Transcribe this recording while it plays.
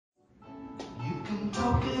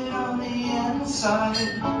smoke it on the inside.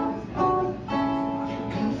 You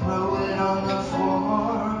can throw it on the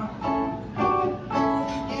floor.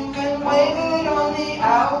 You can wave it on the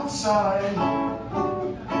outside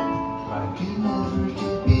like you never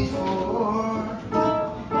did before.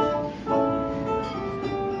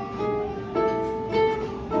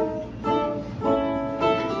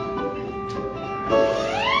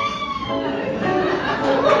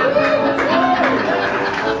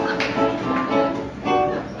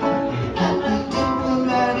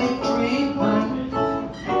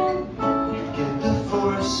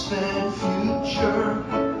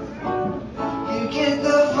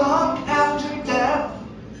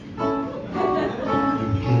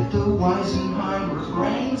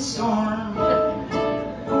 Brainstorm.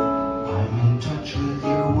 I'm in touch with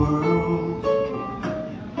your world,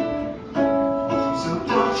 so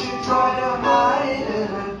don't you try to hide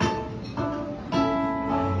it.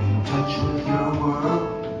 I'm in touch with your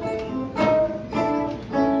world,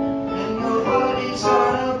 and nobody's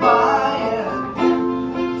gonna buy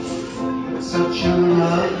it. Such a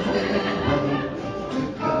lovely way to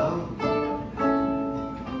go.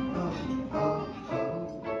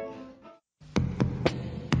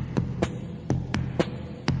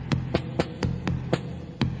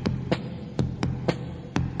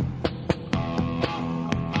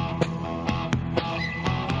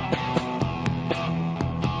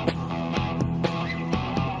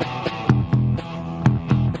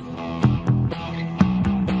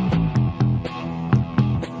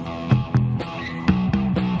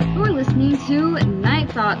 Listening to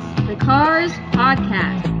NiGHT, the Cars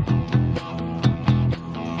podcast.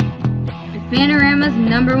 The FANORAMA's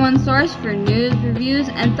 #1 source for news, reviews,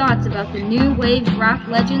 and thoughts about the new wave rock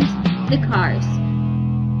legends, the Cars.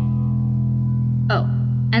 Oh,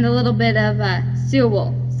 and a little bit of Steel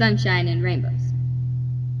Wool, Sunshine, and Rainbows.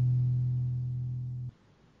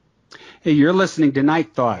 Hey, you're listening to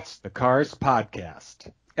NiGHT, the Cars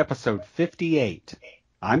podcast, episode 58.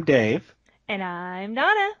 I'm Dave. And I'm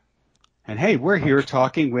Donna. And hey, we're here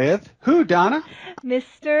talking with who, Donna?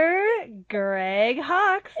 Mr. Greg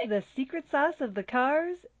Hawks, the secret sauce of the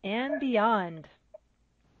cars and beyond.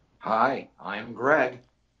 Hi, I'm Greg.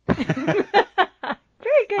 Very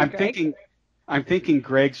good, Greg. I'm thinking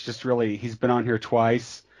Greg's just really, he's been on here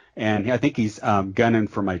twice, and I think he's gunning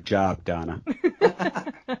for my job, Donna.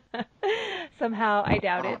 Somehow, I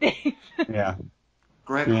doubt it, Dave. Yeah.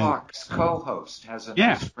 Greg Hawks, co-host, has a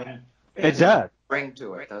nice ring. It does. Ring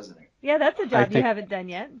to it, doesn't it? Yeah, that's a job you haven't done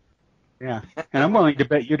yet. Yeah, and I'm willing to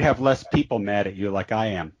bet you'd have less people mad at you like I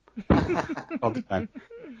am all the time.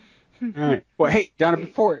 All right. Well, hey, Donna,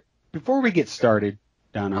 before we get started,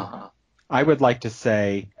 Donna, I would like to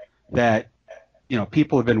say that,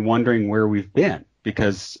 people have been wondering where we've been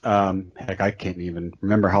because, heck, I can't even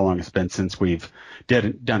remember how long it's been since we've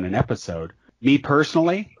done an episode. Me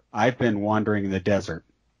personally, I've been wandering the desert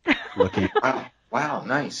looking. Wow,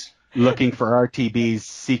 nice. Looking for RTB's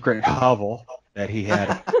secret hovel that he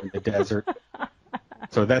had in the desert.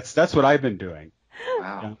 So that's what I've been doing.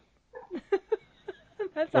 Wow.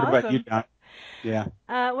 That's what awesome. What about you, Don? Yeah.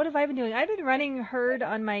 What have I been doing? I've been running herd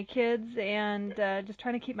on my kids and just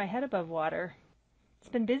trying to keep my head above water. It's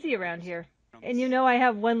been busy around here. And I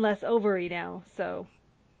have one less ovary now, so,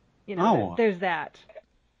 there's that.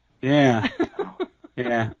 Yeah.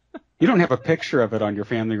 Yeah. You don't have a picture of it on your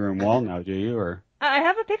family room wall now, do you? Or I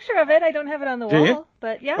have a picture of it. I don't have it on the wall,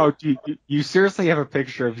 but yeah. Oh, do you seriously have a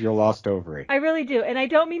picture of your lost ovary? I really do, and I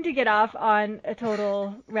don't mean to get off on a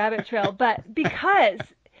total rabbit trail, but because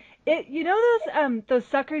those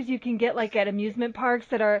suckers you can get like at amusement parks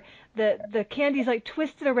that are the candy's like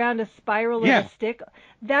twisted around a spiral of a stick.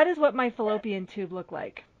 That is what my fallopian tube looked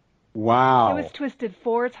like. Wow. It was twisted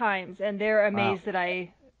 4 times, and they're amazed that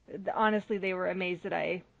they were amazed that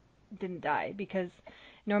I didn't die because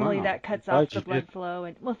normally that cuts off the blood flow.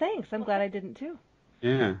 And well, thanks. I'm glad I didn't too.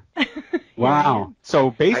 Yeah. Wow.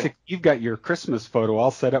 So basically, you've got your Christmas photo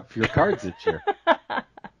all set up for your cards this year.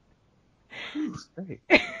 That's great.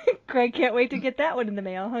 Greg can't wait to get that one in the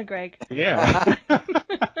mail, huh, Greg? Yeah.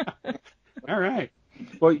 All right.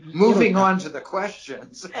 Well, moving on to the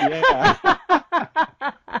questions. Yeah.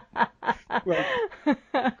 Well,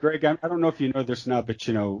 Greg, I don't know if you know this now, but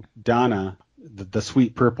Donna, the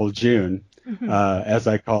sweet purple June, as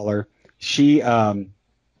I call her, she brings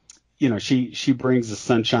the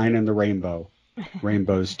sunshine and the rainbows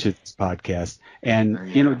to this podcast.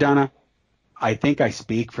 And Donna, I think I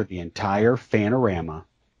speak for the entire FANORAMA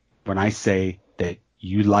when I say that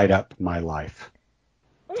you light up my life.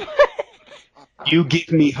 What? You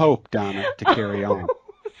give me hope, Donna, to carry on.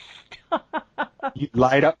 Stop. You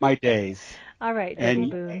light up my days. All right, Daddy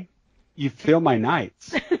Boone. You fill my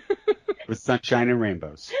nights with sunshine and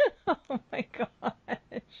rainbows. Oh my gosh.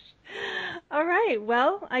 All right.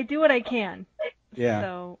 Well, I do what I can. Yeah.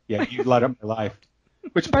 So. Yeah, you light up my life.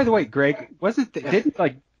 Which, by the way, Greg,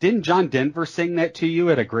 didn't John Denver sing that to you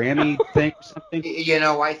at a Grammy thing or something? You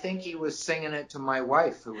know, I think he was singing it to my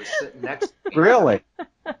wife, who was sitting next to me. Really?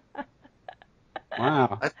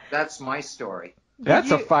 Wow. That's my story.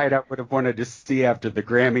 That's a fight I would have wanted to see after the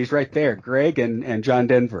Grammys right there. Greg and John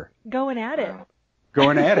Denver. Going at it.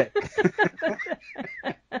 Going at it.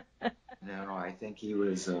 No, I think he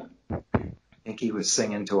was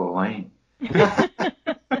singing to Elaine.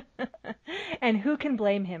 And who can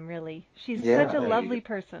blame him, really? She's such a lovely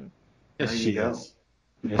person. Yes, she is.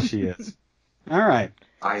 Yes, she is. All right.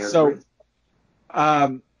 I agree. So,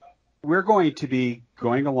 we're going to be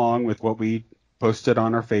going along with what we posted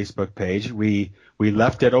on our Facebook page. We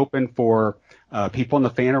left it open for people in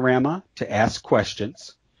the FANORAMA to ask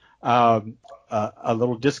questions. A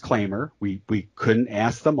little disclaimer: we couldn't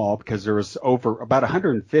ask them all because there was over about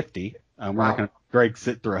 150. We're not going to Greg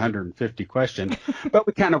sit through 150 questions, but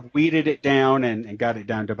we kind of weeded it down and got it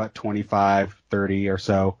down to about 25, 30 or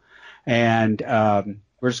so, and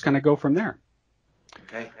we're just going to go from there.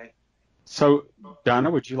 Okay. So,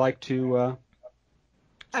 Donna, would you like to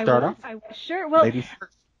start off? Sure. Well, Ladies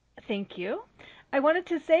first. Thank you. I wanted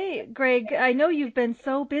to say, Greg, I know you've been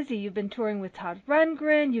so busy. You've been touring with Todd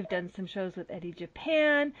Rundgren. You've done some shows with Eddie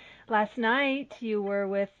Japan. Last night, you were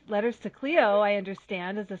with Letters to Cleo, I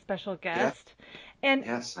understand, as a special guest. And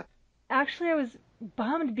actually, I was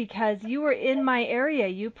bummed because you were in my area.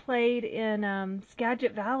 You played in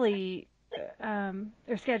Skagit Valley,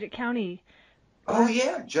 or Skagit County. Oh,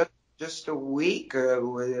 yeah. Just a week.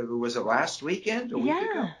 Was it last weekend? A week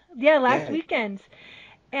ago? Yeah, last weekend.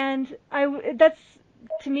 And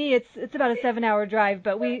to me, it's about a 7-hour drive,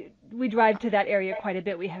 but we drive to that area quite a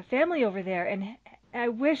bit. We have family over there, and I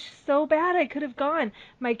wish so bad I could have gone.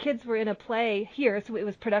 My kids were in a play here, so it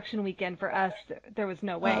was production weekend for us. There was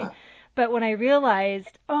no way. But when I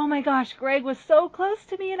realized, oh my gosh, Greg was so close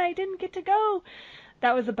to me and I didn't get to go,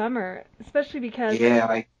 that was a bummer, especially because...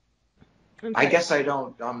 Yeah, I guess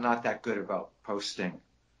I'm not that good about posting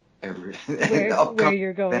where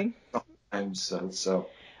you're going. So.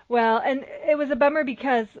 Well, and it was a bummer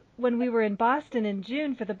because when we were in Boston in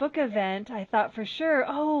June for the book event, I thought for sure,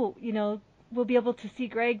 we'll be able to see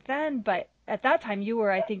Greg then. But at that time, you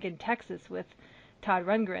were, I think, in Texas with Todd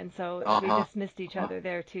Rundgren, so we just missed each other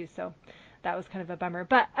there too. So that was kind of a bummer.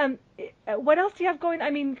 But what else do you have going?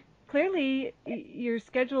 I mean, clearly your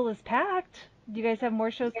schedule is packed. Do you guys have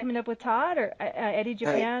more shows coming up with Todd or Eddie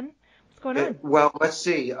Japan? What's going on? Well, let's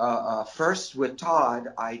see. First, with Todd,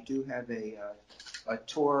 I do have a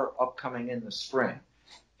tour upcoming in the spring,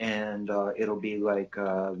 and it'll be like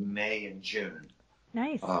May and June.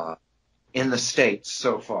 Nice. In the States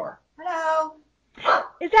so far. Hello.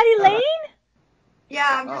 Is that Elaine? Yeah,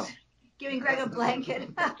 I'm just giving Greg a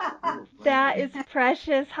blanket. That is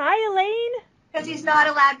precious. Hi, Elaine. Because he's not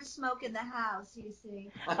allowed to smoke in the house, you see.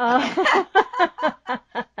 Oh.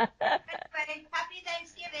 Anyway, happy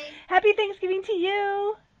Thanksgiving. Happy Thanksgiving to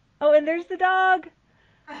you. Oh, and there's the dog.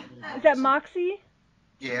 Is that Moxie?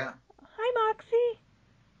 Yeah. Hi,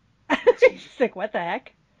 Moxie. She's like, what the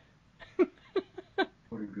heck?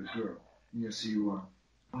 What a good girl. Yes, you are.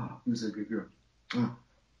 Oh, who's a good girl? Oh.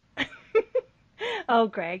 Oh,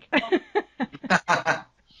 Greg.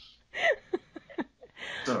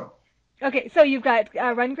 So. Okay, so you've got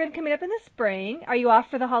Rundgren coming up in the spring. Are you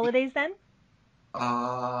off for the holidays then?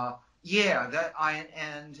 Yeah,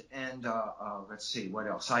 let's see what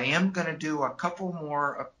else. I am going to do a couple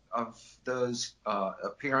more of those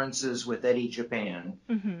appearances with Eddie Japan.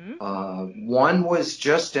 Mm-hmm. One was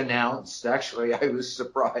just announced. Actually, I was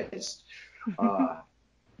surprised.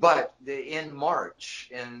 But in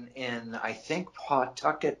March in I think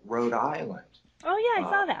Pawtucket, Rhode Island. Oh yeah, I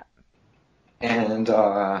saw that.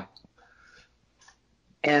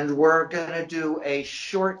 And we're going to do a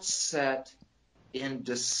short set in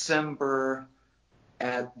December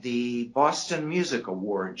at the Boston Music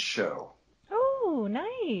Awards show. Oh,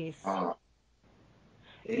 nice.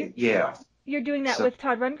 Yeah. You're doing that with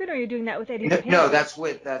Todd Rundgren, or you're doing that with Eddie Japan? No, that's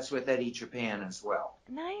with Eddie Japan as well.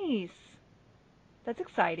 Nice. That's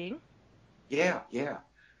exciting. Yeah.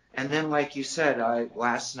 And then, like you said,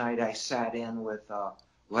 last night I sat in with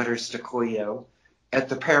Letters to Cleo at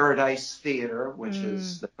the Paradise Theater, which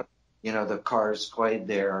is the Cars played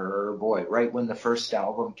there, right when the first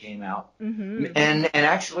album came out. Mm-hmm. And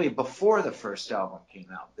actually before the first album came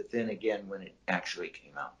out, but then again when it actually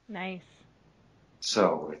came out. Nice.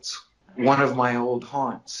 So it's one of my old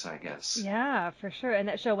haunts, I guess. Yeah, for sure. And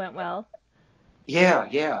that show went well. Yeah,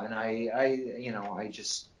 and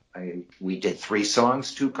we did 3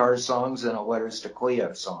 songs, 2 Cars songs, and a Letters to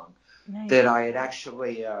Cleo song Nice. that I had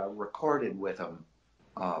actually recorded with them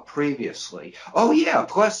previously. Oh yeah,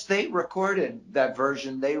 plus they recorded that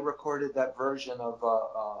version. They recorded that version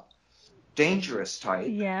of Dangerous Type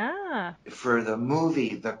Yeah. for the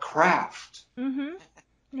movie The Craft. Mhm.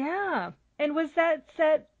 Yeah. And was that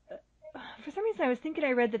set? For some reason, I was thinking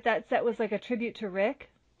I read that set was like a tribute to Rick.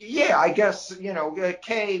 Yeah, I guess,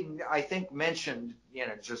 Kay, I think mentioned,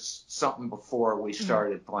 just something before we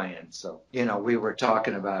started playing. So, we were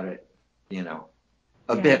talking about it, a Yeah.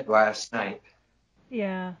 bit last night.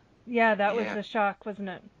 Yeah. Yeah, that was Yeah. a shock, wasn't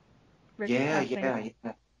it? Rick's Yeah, passing.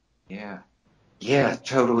 yeah, yeah. Yeah,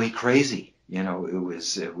 totally crazy.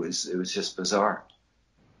 It was just bizarre.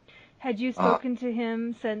 Had you Uh, spoken to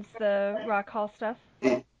him since the Rock Hall stuff?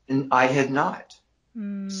 and I had not.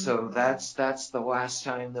 Hmm. So that's the last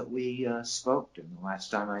time that we spoke, and the last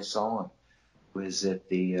time I saw him was at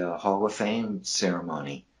the Hall of Fame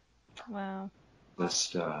ceremony. Wow.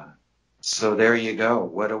 Just so there you go.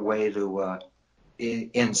 What a way to.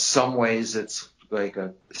 In some ways, it's like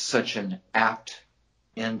such an apt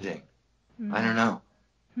ending. I don't know.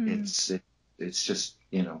 It's just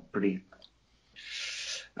pretty.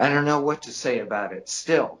 I don't know what to say about it.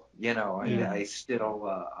 Still, I still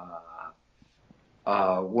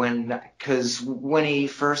when he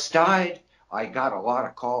first died, I got a lot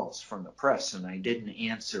of calls from the press, and I didn't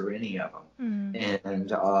answer any of them.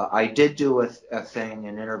 And I did do an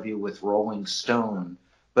interview with Rolling Stone,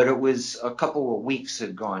 but it was a couple of weeks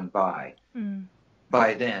had gone by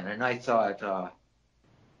then, and I thought,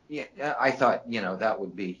 that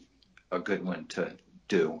would be a good one to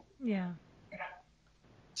do. Yeah.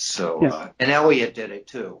 So and Elliot did it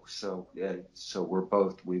too. So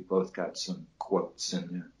we both got some quotes in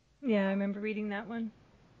there. Yeah, I remember reading that one.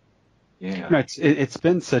 Yeah. It's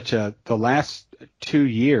been the last 2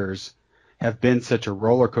 years have been such a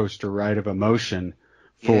roller coaster ride of emotion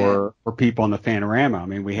for people in the Fanorama. I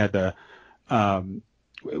mean, we had the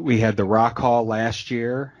Rock Hall last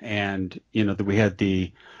year, and we had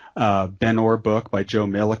the Ben Orr book by Joe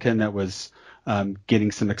Milliken that was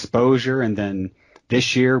getting some exposure, and then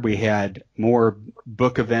this year we had more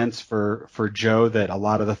book events for Joe that a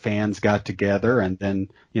lot of the fans got together, and then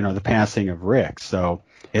the passing of Rick. So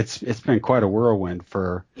it's been quite a whirlwind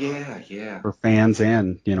for fans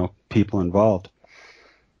and people involved.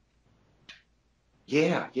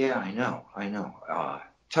 Yeah, I know.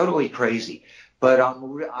 Totally crazy, but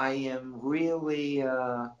I am really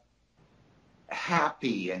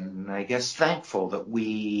happy and I guess thankful that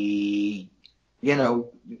we,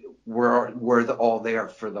 we're all there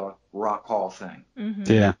for the Rock Hall thing.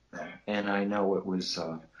 Yeah. And I know it was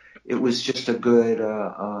just a good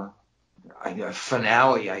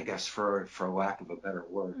finale, I guess, for lack of a better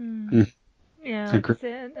word. Yeah, it's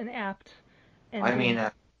an apt ending. I mean,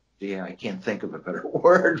 I can't think of a better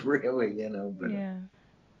word, really, But, yeah.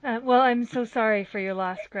 Well, I'm so sorry for your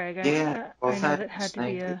loss, Greg. I know that had to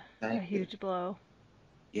be a huge blow.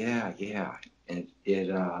 Yeah. It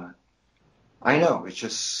I know. It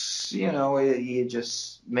just, it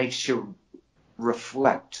just makes you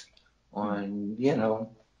reflect on,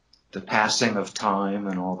 the passing of time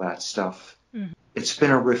and all that stuff. It's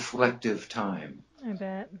been a reflective time. I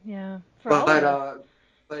bet, yeah. For all of us.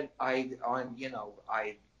 But I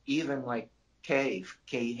even like Kay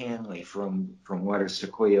Hanley from Letters to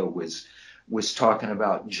Cleo was talking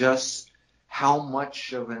about just how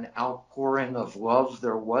much of an outpouring of love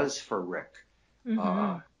there was for Rick,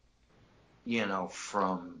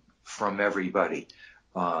 from everybody.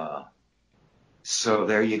 So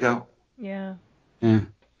there you go. Yeah. Yeah.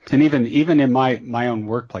 And even in my own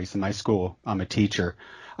workplace, in my school, I'm a teacher.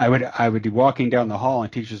 I would be walking down the hall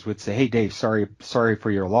and teachers would say, "Hey, Dave, sorry for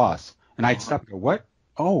your loss." And I'd stop and go, "What?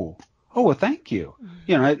 Oh, well, thank you."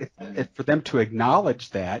 For them to acknowledge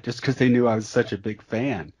that just because they knew I was such a big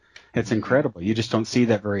fan, it's incredible. You just don't see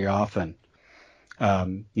that very often,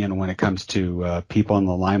 when it comes to people in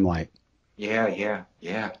the limelight.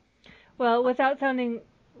 Yeah. Well, without sounding,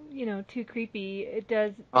 too creepy, it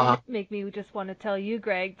does make me just want to tell you,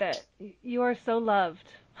 Greg, that you are so loved.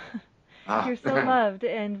 You're so loved,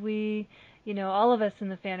 and we, all of us in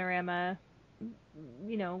the Fanorama,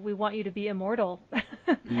 we want you to be immortal,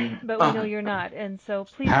 but we know you're not, and so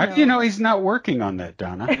please How know. do you know he's not working on that,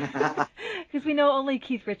 Donna? Because we know only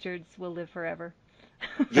Keith Richards will live forever.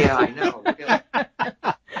 Yeah, I know.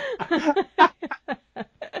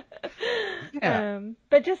 Yeah.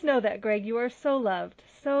 But just know that, Greg, you are so loved,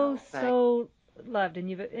 so loved, and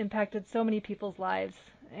you've impacted so many people's lives,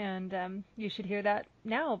 and you should hear that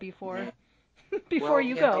now before. before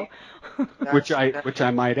you go. Which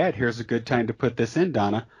I might add, here's a good time to put this in,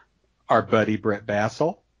 Donna. Our buddy Brett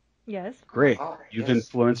Bassel. Yes. Great. Oh, You've yes.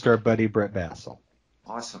 influenced our buddy Brett Bassel.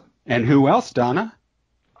 Awesome. And who else, Donna?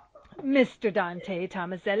 Mr. Dante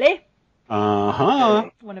Tomaselli. Uh-huh.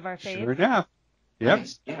 One of our faves. Sure enough. Yep.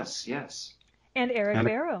 Nice. Yes. And Eric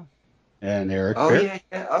Barrow. And Eric Oh, Barrow.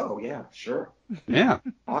 yeah. Oh, yeah, sure. Yeah.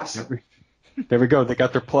 Awesome. There we go. They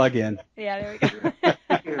got their plug in. Yeah, there we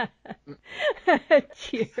go.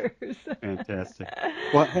 Cheers. Fantastic.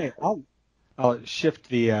 Well, hey, I'll shift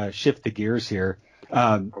the gears here.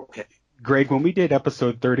 Okay. Greg, when we did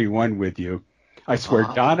episode 31 with you, I swear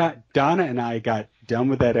Donna and I got done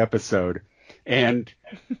with that episode, and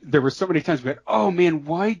there were so many times we went, oh man,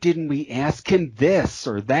 why didn't we ask him this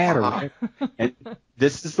or that or that? And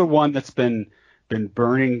this is the one that's been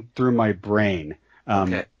burning through my brain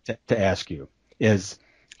to ask you is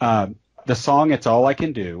the song "It's All I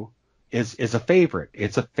Can Do" is a favorite.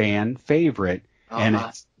 It's a fan favorite, and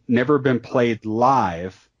it's never been played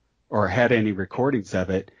live or had any recordings of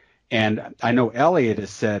it. And I know Elliot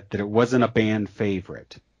has said that it wasn't a band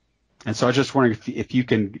favorite. And so I was just wondering if you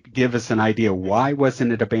can give us an idea, why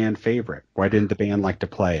wasn't it a band favorite? Why didn't the band like to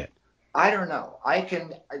play it? I don't know. I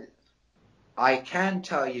can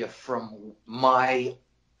tell you from my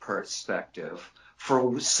perspective,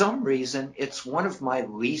 for some reason, it's one of my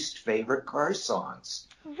least favorite Cars songs.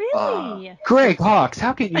 Really? Greg Hawkes,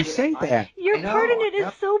 how can you say that? Your part in it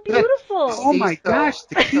is so beautiful. Oh my gosh,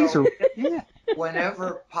 the keys are... Yeah.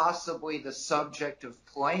 Whenever possibly the subject of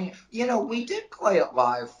playing, we did play it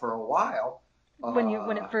live for a while.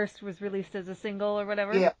 When it first was released as a single or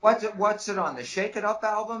whatever? Yeah, what's it on? The Shake It Up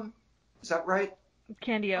album? Is that right?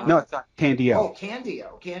 Candio. No, it's not Candio. Oh,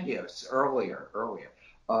 Candio. It's earlier.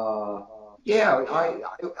 Yeah,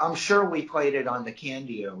 I'm sure we played it on the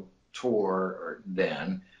Candio tour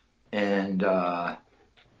then. And,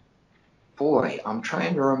 boy, I'm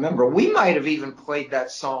trying to remember. We might have even played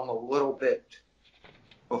that song a little bit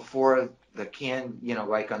before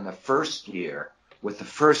like on the first year with the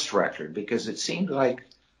first record, because it seemed like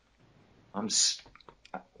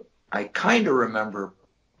I kind of remember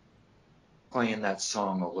playing that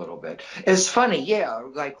song a little bit. It's funny, yeah,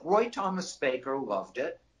 like Roy Thomas Baker loved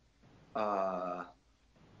it. That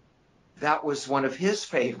was one of his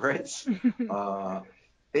favorites. I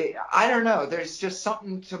don't know. There's just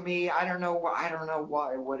something to me. I don't know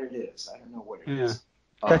why. What it is. I don't know what it is.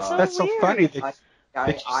 That's so funny that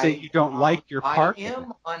you say you don't like your part. I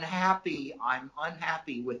am unhappy. I'm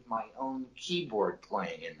unhappy with my own keyboard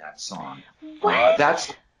playing in that song. What?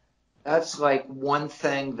 That's like one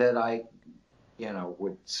thing that I,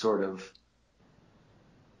 would sort of,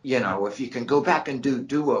 if you can go back and do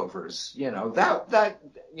do-overs,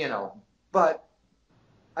 but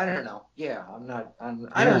I don't know. Yeah,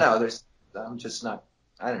 I don't know. I'm just not,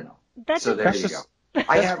 I don't know. So there you go.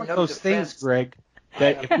 I have one no of those defense. things, Greg,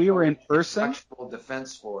 that if we were in person, actual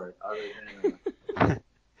defense for it, other than,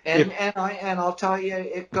 and I'll tell you,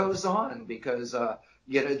 it goes on because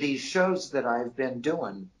these shows that I've been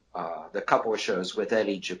doing, the couple of shows with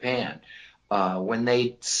Eddie Japan, when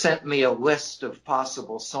they sent me a list of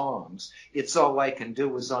possible songs, It's All I Can Do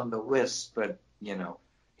was on the list, but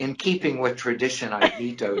in keeping with tradition, I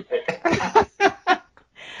vetoed it.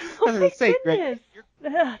 Oh my goodness.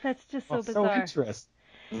 That's just so bizarre. So interesting.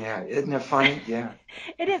 Yeah, isn't it funny? Yeah.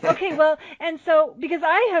 It is. Okay, well, and so, because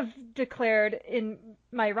I have declared in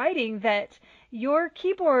my writing that your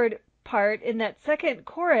keyboard part in that second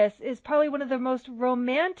chorus is probably one of the most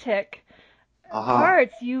romantic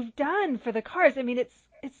parts you've done for the Cars. I mean, it's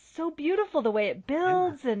so beautiful the way it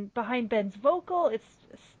builds and behind Ben's vocal. It's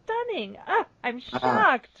stunning. I'm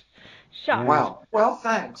shocked. Shocked. Well,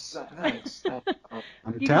 thanks.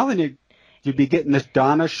 I'm telling you, you'd be getting this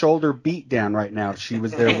Donna shoulder beat down right now if she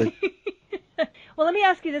was there with... Well, let me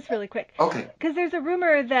ask you this really quick. Okay. Because there's a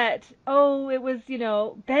rumor that, it was,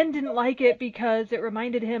 Ben didn't like it because it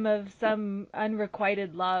reminded him of some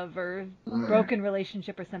unrequited love or broken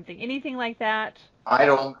relationship or something. Anything like that? I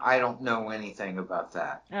don't know anything about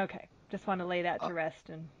that. Okay. Just want to lay that to rest.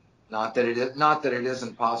 And not that it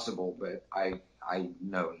isn't possible, but I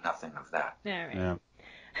know nothing of that. All right. Yeah.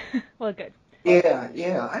 Well, good.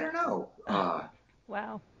 Yeah. I don't know.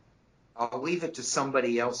 Wow. I'll leave it to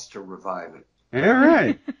somebody else to revive it. All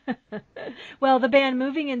right. Well, the band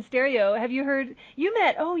Moving in Stereo. Have you heard? You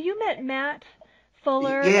met Matt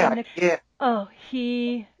Fuller. Yeah. Oh,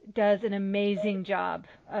 he does an amazing job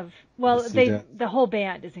of. Well, the whole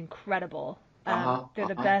band is incredible. They're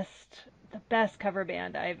the best cover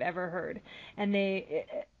band I've ever heard, and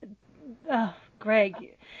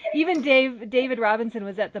Greg. Even David Robinson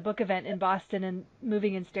was at the book event in Boston, and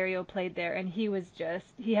Moving in Stereo played there, and he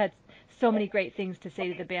had so many great things to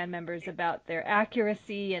say to the band members about their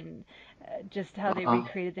accuracy and just how they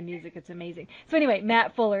recreated the music. It's amazing. So anyway,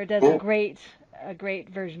 Matt Fuller does a great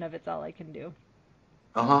version of It's All I Can Do.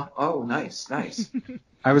 Oh, nice.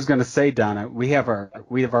 I was going to say, Donna, we have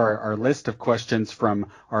our list of questions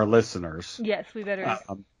from our listeners. Yes, we better.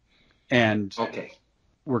 And okay,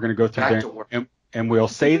 we're going to go through there, and we'll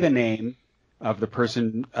say the name of the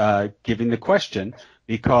person giving the question,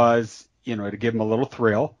 because to give them a little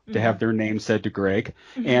thrill to have their name said to Greg.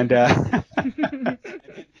 And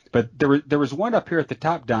but there was one up here at the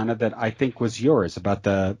top, Donna, that I think was yours, about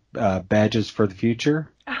the badges for the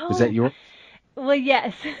future. Oh. Was that yours? Well,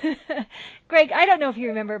 yes. Greg, I don't know if you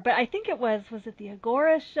remember, but I think it was it the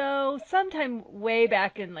Agora show sometime way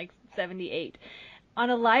back in like 78. On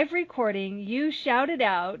a live recording, you shouted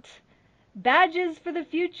out, "Badges for the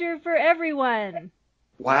future for everyone."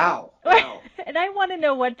 Wow. And I want to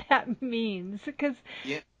know what that means, because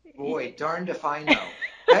boy, darned if I know.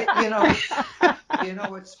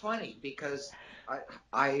 It's funny, because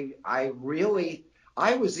I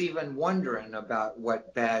was even wondering about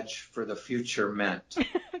what badge for the future meant,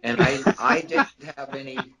 and I didn't have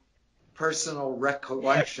any personal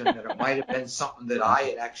recollection that it might have been something that I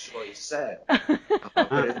had actually said.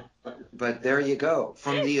 But there you go.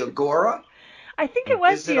 From the Agora? I think it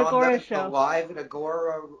was the Agora show. The live at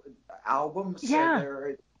Agora album?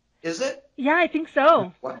 Yeah. Is it? Yeah, I think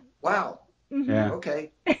so. Wow. Mm-hmm. Yeah.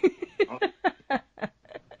 Okay.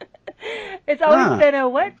 It's always been a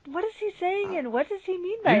what is he saying, and what does he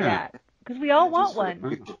mean by that? Because we all want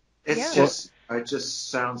one. It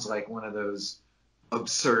just sounds like one of those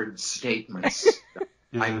absurd statements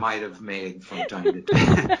I might have made from time to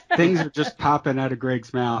time. Things are just popping out of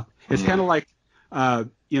Greg's mouth. It's kind of like, a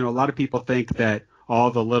lot of people think that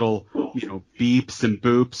all the little, beeps and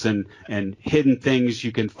boops and hidden things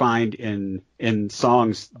you can find in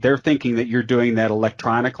songs, they're thinking that you're doing that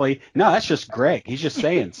electronically. No, that's just Greg. He's just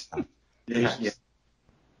saying stuff. Yeah.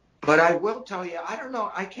 But I will tell you, I don't know,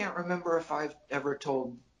 I can't remember if I've ever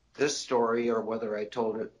told this story or whether I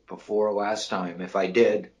told it before last time. If I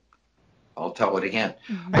did, I'll tell it again.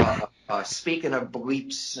 Speaking of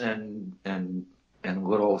bleeps and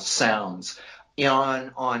little sounds,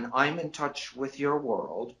 on I'm in Touch with Your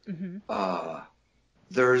World,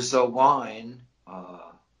 there's a line,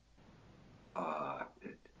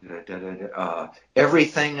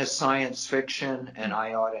 everything is science fiction and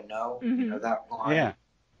I ought to know. You know that line? Yeah.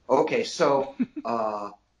 Okay, so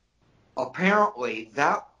apparently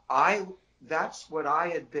that's what I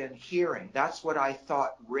had been hearing. That's what I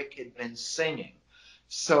thought Rick had been singing.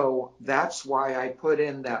 So that's why I put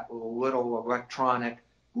in that little electronic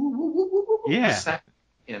sound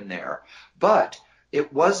in there. But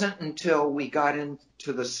it wasn't until we got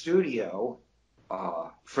into the studio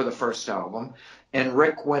for the first album, and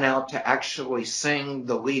Rick went out to actually sing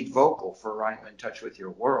the lead vocal for I'm in Touch with Your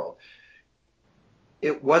World.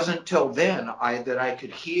 It wasn't till then that I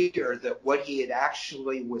could hear that what he had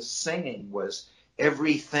actually was singing was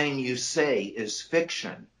everything you say is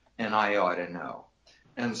fiction and I ought to know.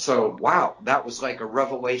 And so, wow, that was like a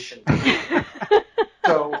revelation to me.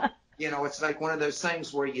 So, it's like one of those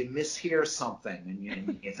things where you mishear something and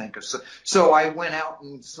you think of so I went out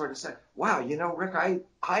and sort of said, wow, Rick,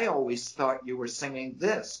 I always thought you were singing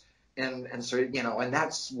this. And so, and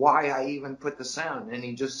that's why I even put the sound. And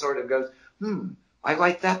he just sort of goes, I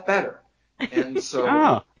like that better. And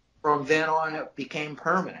so from then on, it became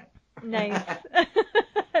permanent. Nice.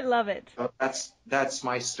 I love it. So that's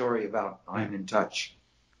my story about I'm in Touch.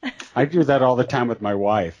 I do that all the time with my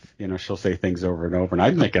wife. She'll say things over and over, and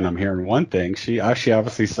I'm thinking I'm hearing one thing. She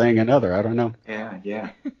obviously saying another. I don't know. Yeah.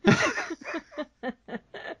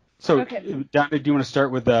 So, Donna, do you want to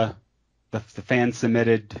start with the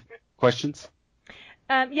fan-submitted questions?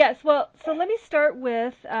 Yes. Well, so let me start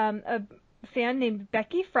with a fan named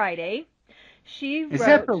Becky Friday. Is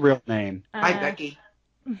that her real name? Hi, Becky.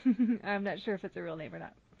 I'm not sure if it's a real name or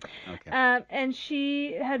not. Okay. And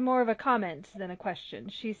she had more of a comment than a question.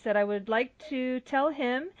 She said, I would like to tell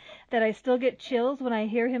him that I still get chills when I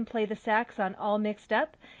hear him play the sax on All Mixed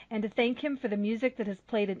Up, and to thank him for the music that has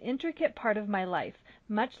played an intricate part of my life.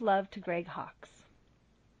 Much love to Greg Hawkes.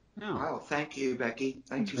 Oh, wow, thank you, Becky.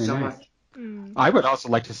 Thank you so much. I would also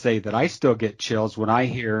like to say that I still get chills when I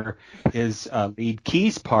hear his lead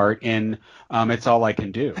keys part in It's All I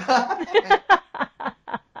Can Do.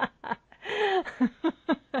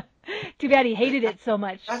 Too bad he hated it so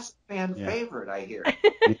much. That's a fan favorite, I hear.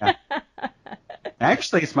 Yeah.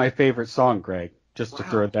 Actually, it's my favorite song, Greg, just to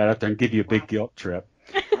throw that out there and give you a big guilt trip.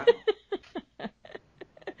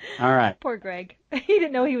 All right. Poor Greg. He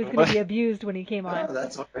didn't know he was going to be abused when he came on. Oh,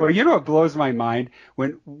 that's okay. Well, you know what blows my mind?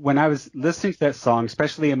 When I was listening to that song,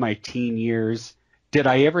 especially in my teen years, did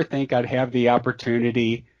I ever think I'd have the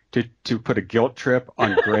opportunity to put a guilt trip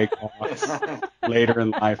on Greg Moss later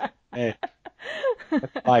in life? Hey,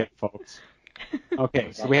 that's life, folks.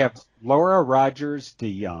 Okay, so we have Laura Rogers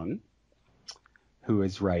DeYoung, who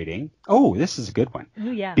is writing. Oh, this is a good one.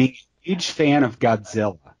 Oh, yeah. Being a huge fan of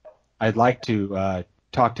Godzilla, I'd like to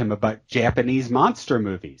talk to him about Japanese monster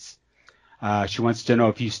movies. She wants to know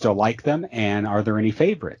if you still like them and are there any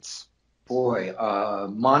favorites? Boy,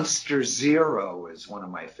 Monster Zero is one of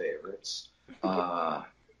my favorites.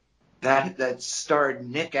 That starred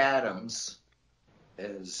Nick Adams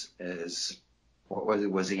as what was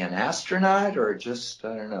it? Was he an astronaut or just,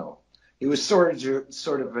 I don't know. He was sort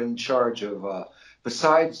of in charge of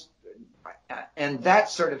besides, and that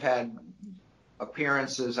sort of had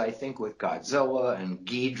appearances, I think, with Godzilla and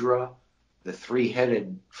Ghidorah, the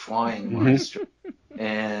three-headed flying monster,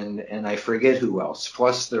 and I forget who else.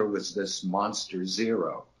 Plus, there was this Monster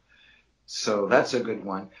Zero, so that's a good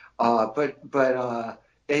one. But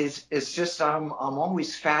it's just I'm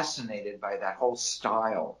always fascinated by that whole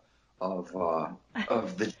style of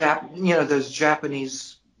the those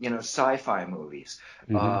Japanese sci-fi movies,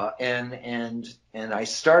 and I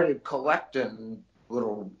started collecting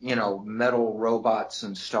little metal robots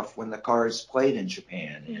and stuff when the Cars played in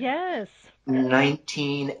Japan. Yes.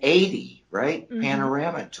 1980, right?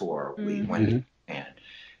 Panorama tour. We went to Japan,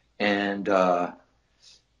 and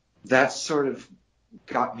that sort of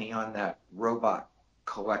got me on that robot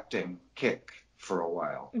collecting kick for a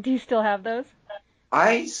while. Do you still have those?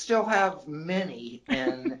 I still have many,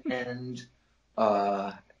 and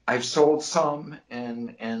I've sold some,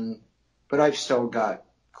 but I've still got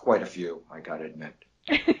quite a few, I gotta admit.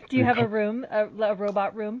 Do you have a room, a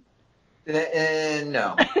robot room?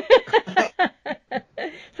 No.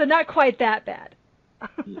 So not quite that bad.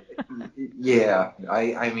 Yeah,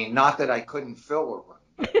 I mean, not that I couldn't fill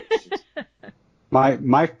a room.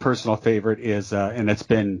 My personal favorite is, and it's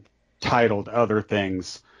been titled other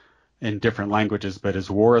things in different languages, but is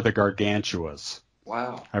War of the Gargantuas.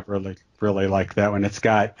 Wow. I really like that one. It's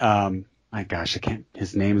got, my gosh,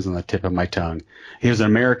 his name is on the tip of my tongue. He was an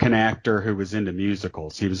American actor who was into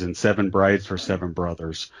musicals. He was in Seven Brides for Seven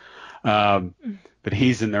Brothers. But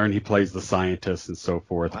he's in there and he plays the scientist and so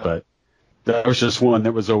forth. Wow. But that was just one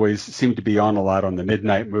that was always seemed to be on a lot on the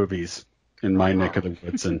midnight movies in my neck of the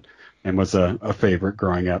woods and was a favorite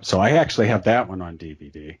growing up. So I actually have that one on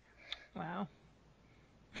DVD. Wow.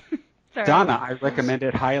 Sorry. Donna, I recommend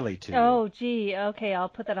it highly to you. Oh, gee. Okay, I'll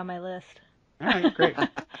put that on my list. All right, great.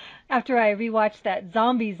 After I rewatched that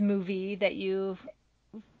Zombies movie that you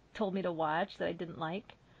told me to watch that I didn't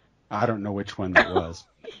like. I don't know which one that was.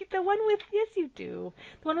 The one with, yes, you do.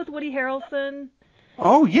 The one with Woody Harrelson.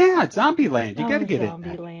 Oh, yeah, Zombieland. You got to get it.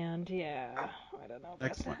 Zombieland, yeah. I don't know about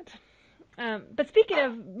Excellent. that. But speaking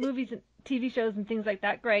of movies and TV shows and things like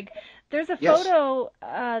that, Greg, there's a Yes. photo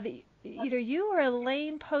that either you or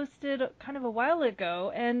Elaine posted kind of a while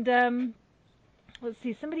ago, and let's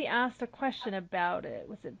see, somebody asked a question about it.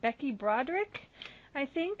 Was it Becky Broderick, I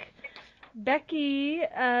think? Becky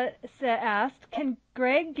asked, can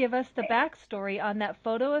Greg give us the backstory on that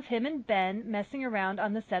photo of him and Ben messing around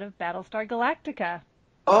on the set of Battlestar Galactica?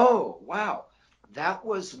 Oh, wow. That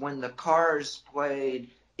was when the Cars played.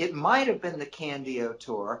 It might have been the Candio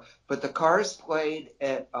tour, but the Cars played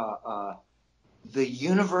at the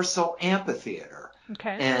Universal Amphitheater.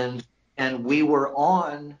 Okay. And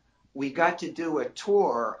we got to do a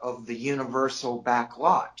tour of the Universal back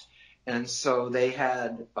lot. And so they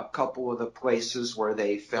had a couple of the places where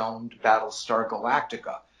they filmed Battlestar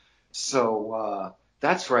Galactica. So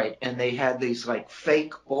that's right. And they had these like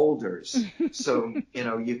fake boulders. So,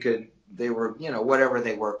 they were, whatever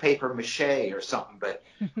they were, paper mache or something. But,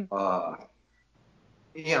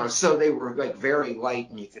 so they were like very light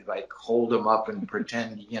and you could like hold them up and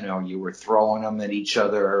pretend, you were throwing them at each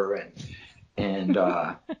other. And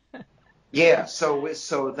yeah,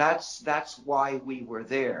 so that's why we were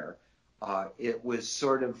there. It was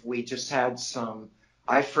sort of, we just had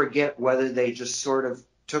I forget whether they just sort of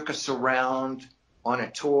took us around on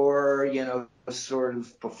a tour, sort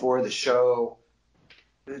of before the show.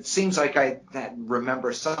 It seems like I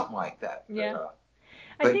remember something like that. Yeah.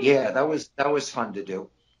 But yeah, that was fun to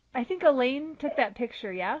do. I think Elaine took that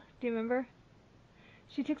picture, yeah? Do you remember?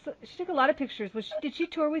 She took a lot of pictures. Did she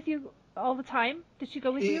tour with you all the time? Did she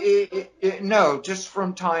go with you? No, just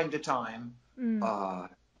from time to time.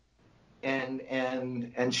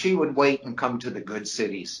 And she would wait and come to the good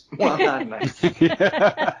cities. Well, not nice.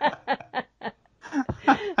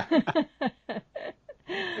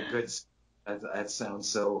 The That sounds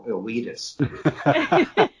so elitist.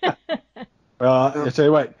 Well, I'll tell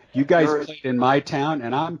you what, you guys played in my town,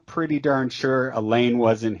 and I'm pretty darn sure Elaine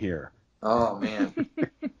wasn't here. Oh, man.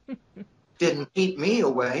 Didn't keep me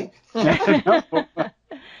away. No.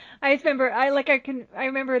 I just remember I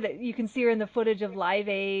remember that you can see her in the footage of Live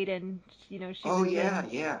Aid, and she was She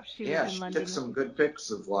in she London. took some good pics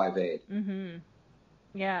of Live Aid.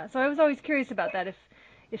 Yeah, so I was always curious about that,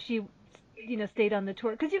 if she stayed on the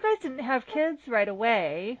tour, because you guys didn't have kids right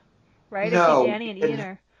away, right? I see Danny and Ian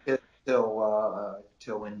are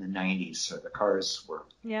till in the 90s, so the Cars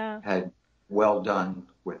yeah had well done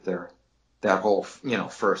with that whole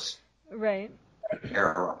first right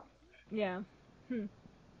era. yeah.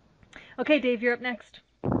 Okay, Dave, you're up next.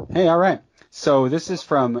 Hey, all right. So this is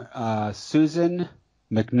from Susan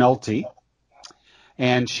McNulty,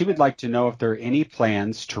 and she would like to know if there are any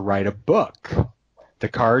plans to write a book. The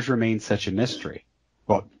Cars remain such a mystery.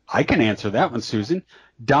 Well, I can answer that one, Susan.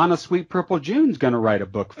 Donna Sweet Purple June's going to write a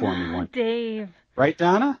book for me one. Dave. Right,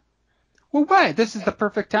 Donna? Well, why? This is the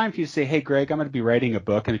perfect time for you to say, hey, Greg, I'm going to be writing a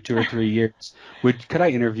book in 2 or 3 years. Could I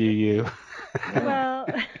interview you? Well,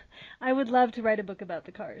 I would love to write a book about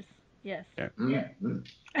the Cars. Yes. Yeah.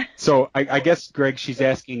 So I guess, Greg, she's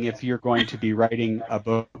asking if you're going to be writing a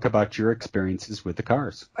book about your experiences with the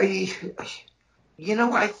Cars. I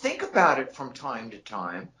think about it from time to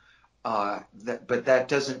time, but that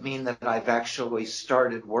doesn't mean that I've actually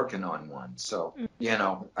started working on one. So,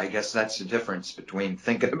 I guess that's the difference between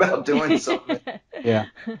thinking about doing something. Yeah.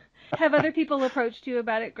 Have other people approached you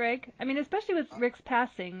about it, Greg? I mean, especially with Rick's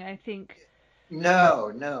passing, I think.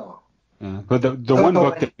 No. But the one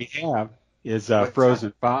book that we have is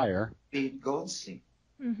Frozen Fire. Pete Goldstein.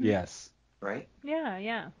 Mm-hmm. Yes. Right?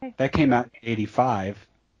 Yeah. That came out in 1985.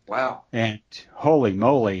 Wow. And holy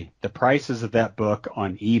moly, the prices of that book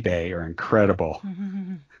on eBay are incredible.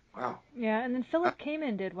 Wow. Yeah, and then Philip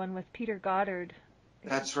Kamen did one with Peter Goddard.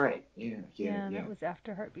 That's right. Yeah. That was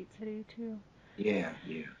after Heartbeat City, too. Yeah.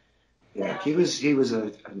 He was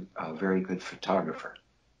a very good photographer.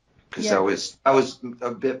 Because I was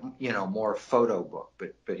a bit, more photo book,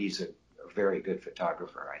 but he's a very good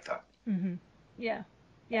photographer, I thought. Mm-hmm. Yeah,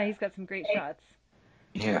 he's got some great shots.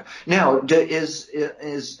 Yeah. Now, is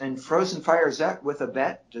in Frozen Fire, is that with a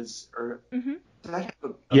bet? Does that have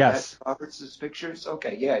a yes. Bet Roberts' pictures?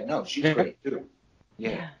 Okay. Yeah. No, she's great too.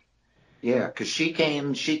 Yeah. Because she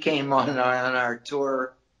came on our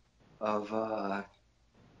tour of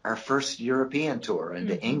our first European tour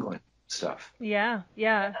into England stuff. Yeah.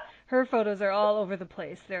 Her photos are all over the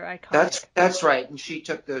place. They're iconic. That's right. And she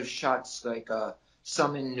took those shots like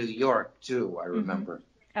some in New York too, I remember.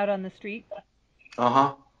 Out on the street.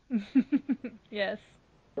 Uh-huh. Yes.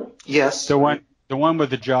 The one with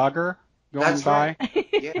the jogger going by? Right.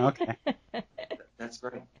 Yeah. Okay. That's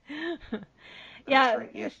right. Yeah, right,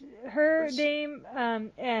 yeah. Her name,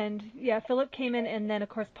 and Philip Kamen, and then of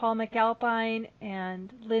course Paul McAlpine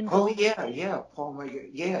and Lynn. Oh yeah, Paul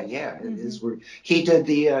it is where he did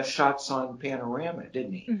the shots on Panorama,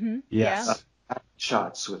 didn't he? Mm-hmm. Yes.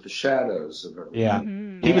 Shots with the shadows of her. Yeah.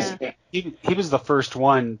 He was the first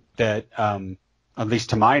one that, at least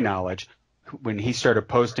to my knowledge, when he started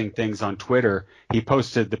posting things on Twitter, he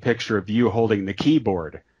posted the picture of you holding the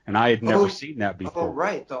keyboard. And I had never seen that before. Oh,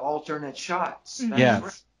 right. The alternate shots.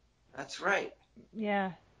 That's right.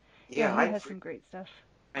 Yeah. He has some great stuff.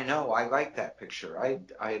 I know. I like that picture.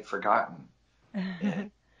 I had forgotten.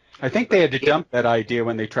 I think they had to dump that idea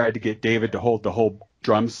when they tried to get David to hold the whole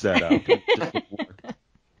drum set up.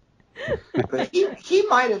 But he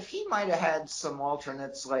might have had some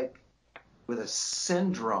alternates like with a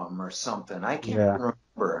syndrome or something. I can't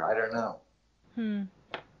remember. I don't know.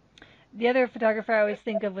 The other photographer I always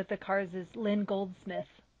think of with the Cars is Lynn Goldsmith.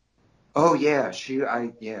 Oh yeah,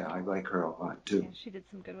 I like her a lot too. Yeah, she did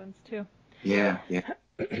some good ones too. Yeah.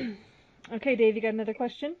 Okay, Dave, you got another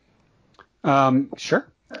question? Sure.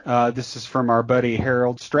 This is from our buddy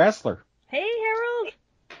Harold Strassler. Hey, Harold.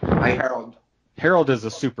 Hi, Harold. Harold is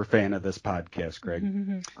a super fan of this podcast, Greg.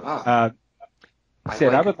 He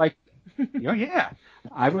said, I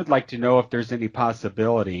would like to know if there's any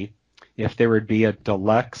possibility if there would be a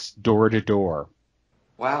deluxe door-to-door.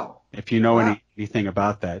 Wow. If you know anything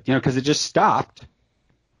about that. Because it just stopped.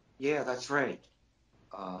 Yeah, that's right.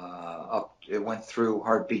 It went through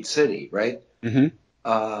Heartbeat City, right?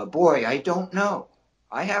 Mm-hmm. Boy, I don't know.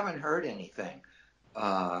 I haven't heard anything.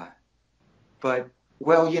 But,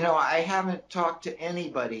 I haven't talked to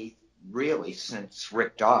anybody really since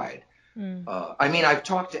Rick died. I've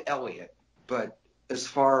talked to Elliot, but as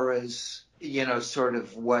far as, sort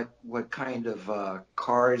of what kind of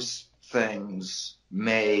Cars things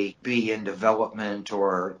may be in development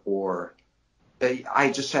or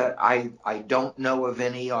I don't know of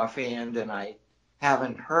any offhand, and I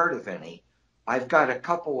haven't heard of any. I've got a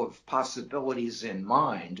couple of possibilities in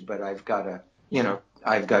mind, but I've got to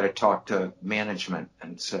talk to management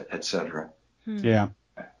and et cetera. Yeah.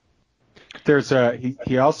 There's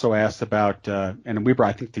he also asked about, and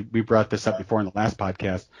I think we brought this up before in the last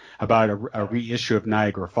podcast, about a reissue of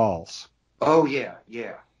Niagara Falls. Oh yeah,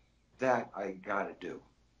 that I gotta do.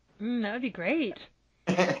 That would be great.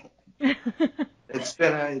 It's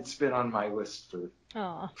been on my list for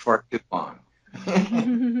far too long.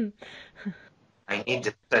 I need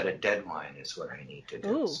to set a deadline is what I need to do.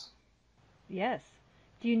 Ooh. Yes.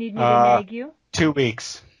 Do you need me to nag you? 2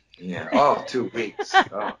 weeks. Yeah. Oh, 2 weeks.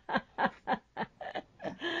 Oh.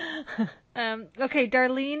 Okay,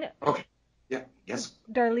 Darlene. Okay. Yeah. Yes.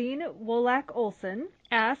 Darlene Wolak Olson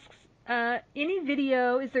asks,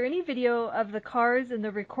 is there any video of the cars in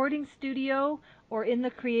the recording studio or in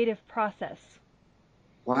the creative process?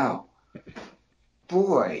 Wow.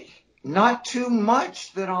 Boy, not too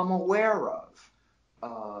much that I'm aware of.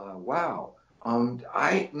 Wow.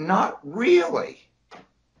 Not really.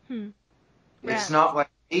 It's not like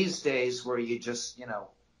these days where you just,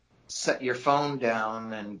 set your phone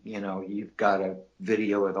down and, you've got a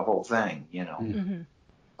video of the whole thing,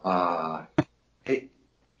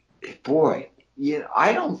 Boy,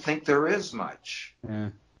 I don't think there is much. Yeah.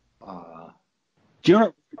 Do you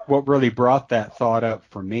know what really brought that thought up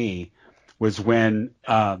for me was when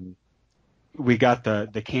we got the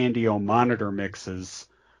Candio monitor mixes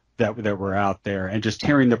that were out there, and just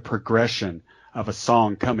hearing the progression of a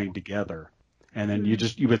song coming together, and then you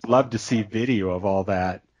would love to see video of all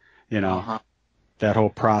that, that whole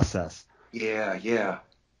process. Yeah,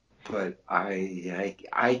 but I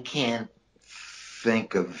can't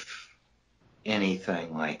think of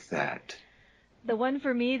anything like that. The one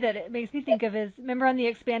for me that it makes me think of is, remember on the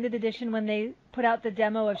expanded edition when they put out the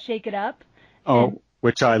demo of Shake It Up? Oh,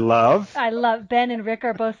 which I love. I love. Ben and Rick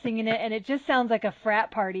are both singing it, and it just sounds like a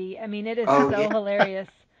frat party. I mean, it is hilarious.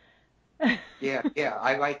 Yeah,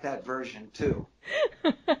 I like that version too.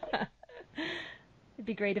 It'd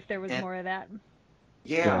be great if there was more of that.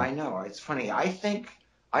 Yeah, I know. It's funny. I think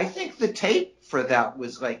the tape for that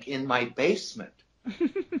was like in my basement.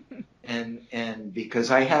 And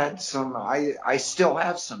because I had some, I still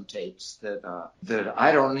have some tapes that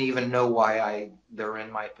I don't even know why they're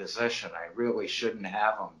in my possession. I really shouldn't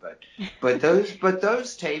have them, but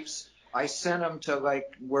those tapes, I sent them to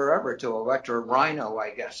like wherever, to Electra Rhino, I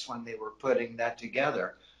guess, when they were putting that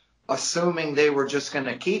together, assuming they were just going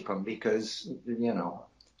to keep them because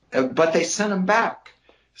but they sent them back.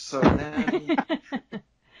 So then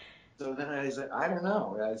I said, I don't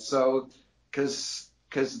know. So because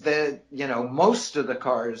most of the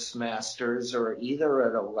Cars masters are either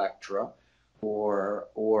at Electra or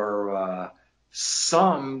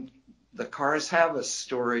the Cars have a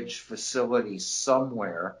storage facility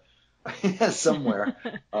somewhere, like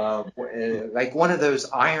one of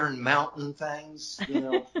those Iron Mountain things,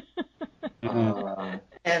 and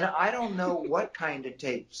I don't know what kind of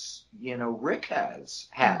tapes, Rick has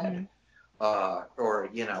had. Or were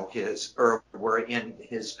in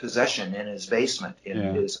his possession in his basement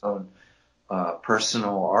in his own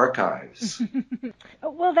personal archives.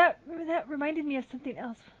 Well, that reminded me of something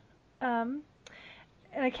else, and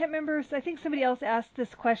I can't remember. I think somebody else asked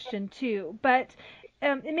this question too, but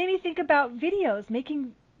it made me think about videos,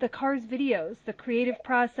 making the Cars videos, the creative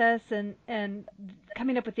process, and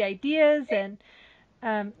coming up with the ideas. And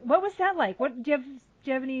what was that like? Do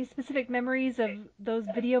you have any specific memories of those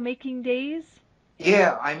video making days?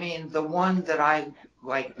 Yeah, I mean, the one that I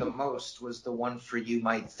liked the most was the one for You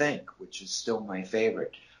Might Think, which is still my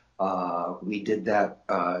favorite. We did that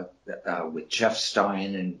with Jeff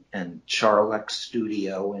Stein and Charlex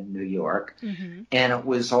Studio in New York. And it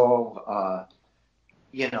was all,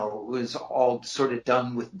 sort of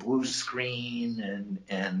done with blue screen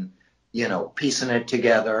and piecing it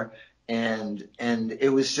together. And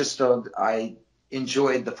it was just, I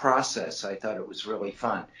enjoyed the process. I thought it was really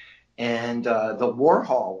fun. And the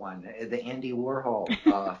Warhol one, the Andy Warhol,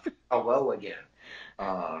 Hello Again,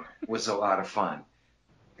 was a lot of fun.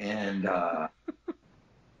 And how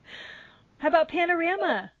about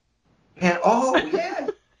Panorama? Yeah,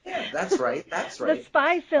 that's right. The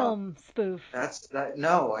spy film spoof.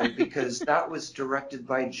 Because that was directed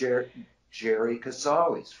by Jerry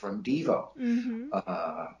Casales from Devo.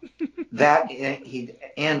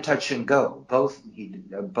 And Touch and Go, he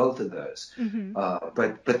did both of those.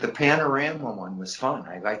 But the Panorama one was fun.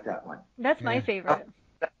 I like that one. That's my favorite.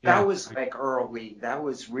 That was like early. That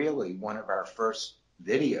was really one of our first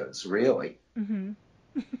videos, really.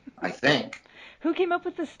 I think. Who came up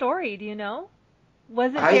with the story? Do you know?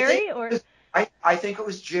 Was it I Jerry think or? I think it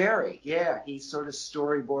was Jerry. Yeah, he sort of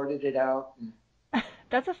storyboarded it out.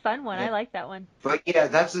 That's a fun one. And, I like that one. but yeah,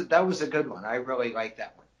 that was a good one. I really like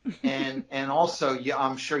that one. And also, yeah,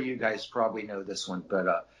 I'm sure you guys probably know this one,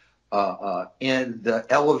 but in the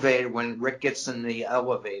elevator, when Rick gets in the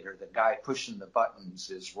elevator, the guy pushing the buttons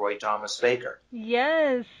is Roy Thomas Baker.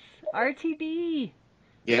 Yes, RTB.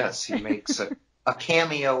 Yes, he makes a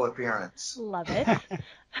cameo appearance. Love it.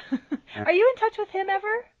 Are you in touch with him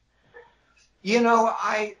ever? You know,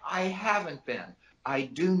 I haven't been. I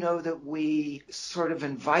do know that we sort of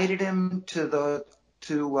invited him to the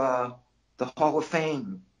Hall of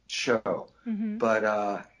Fame show, Mm-hmm. but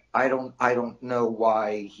I don't know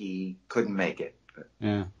why he couldn't make it.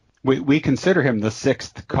 Yeah, we consider him the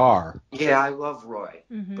sixth car. Yeah, I love Roy,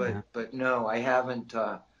 Mm-hmm. but no, I haven't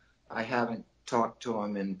talked to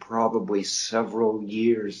him in probably several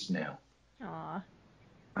years now. Aw.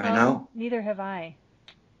 I know. Neither have I.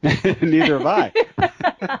 Neither have I.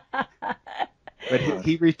 But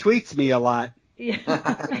he retweets me a lot. Yeah.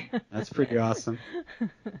 That's pretty awesome.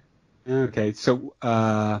 Okay, so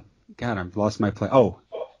God, I've lost my place. Oh,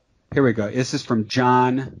 here we go. This is from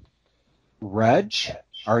John Rudge,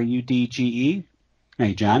 Rudge.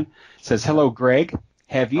 Hey, John. It says, hello, Greg.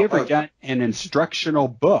 Have you ever done an instructional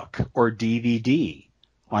book or DVD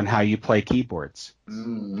on how you play keyboards?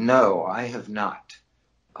 No, I have not.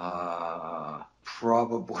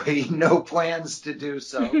 Probably no plans to do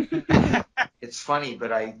so. It's funny,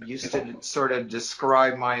 but I used to sort of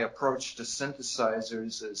describe my approach to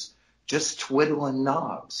synthesizers as just twiddling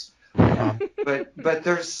knobs. But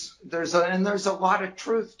there's a lot of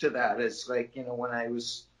truth to that. It's like, you know, when I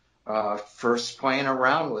was first playing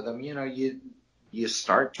around with them, you know, you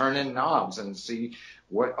start turning knobs and see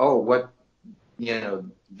what you know,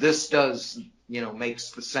 this does, you know,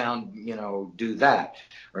 makes the sound, you know, do that,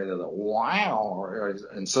 or the wow,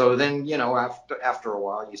 and so then, you know, after a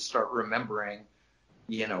while you start remembering,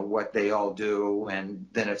 you know, what they all do, and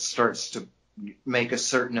then it starts to make a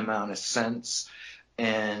certain amount of sense,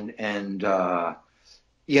 and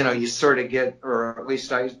you know, you sort of get, or at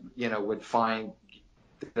least I, you know, would find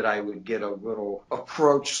that I would get a little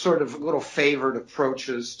approach, sort of little favored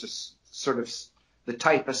approaches to sort of the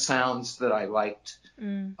type of sounds that I liked.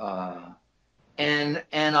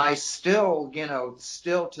 And I still, you know,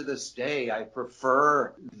 still to this day, I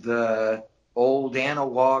prefer the old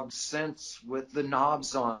analog synths with the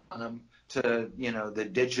knobs on them to, you know, the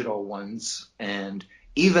digital ones. And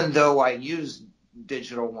even though I use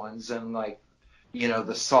digital ones and, like, you know,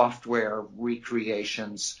 the software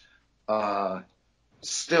recreations,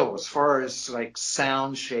 still, as far as like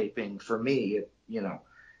sound shaping for me, you know,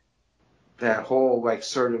 that whole like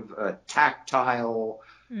sort of tactile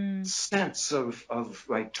sense of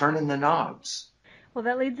like turning the knobs. Well,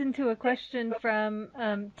 that leads into a question from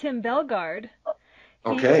Tim Belgard.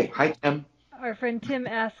 Okay. Hi, Tim. Our friend Tim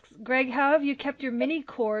asks, Greg, how have you kept your mini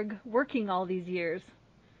Korg working all these years?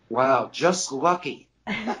 Wow, just lucky.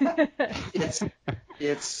 It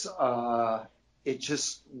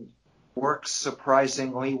just works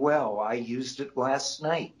surprisingly well. I used it last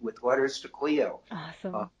night with Letters to Cleo.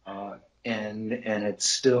 Awesome. And it's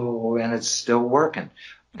still working.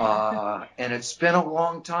 And it's been a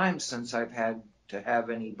long time since I've had to have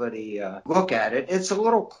anybody look at it. It's a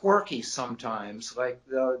little quirky sometimes, like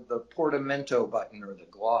the portamento button or the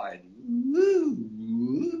glide.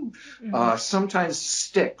 Sometimes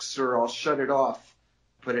sticks, or I'll shut it off,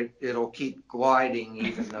 but it'll keep gliding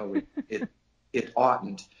even though it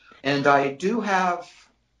oughtn't. And I do have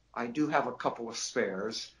a couple of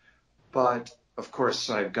spares, but of course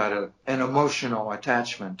I've got an emotional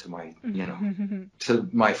attachment to my, you know, to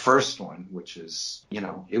my first one, which is, you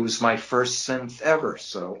know, it was my first synth ever.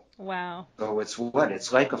 So wow. So it's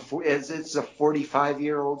like it's a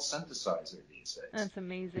 45-year-old synthesizer these days. That's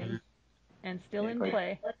amazing, and still in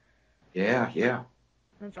play. Yeah.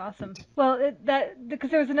 That's awesome. Well,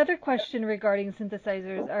 because there was another question regarding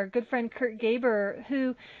synthesizers. Our good friend Kurt Gaber,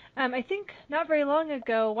 who I think not very long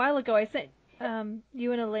ago, a while ago, I sent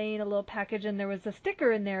you and Elaine a little package, and there was a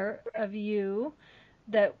sticker in there of you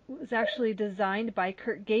that was actually designed by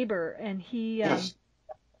Kurt Gaber, and he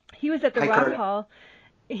was at the Rock Hall.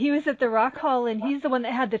 He was at the Rock Hall, and he's the one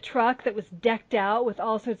that had the truck that was decked out with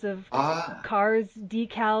all sorts of cars,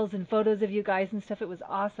 decals, and photos of you guys and stuff. It was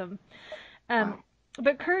awesome.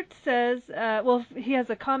 But Kurt says, well, he has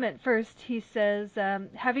a comment first. He says,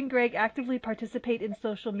 having Greg actively participate in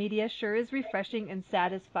social media sure is refreshing and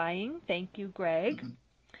satisfying. Thank you, Greg.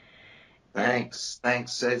 Thanks.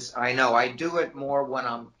 I know I do it more when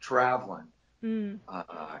I'm traveling,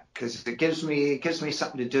 because it gives me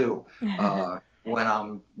something to do. when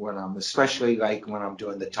I'm especially like when I'm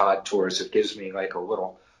doing the Todd tours, it gives me like a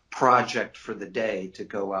little project for the day to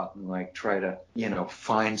go out and like try to,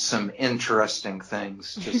 find some interesting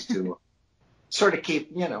things just to sort of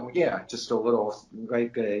keep, just a little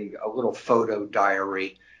like a little photo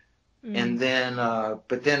diary. And then,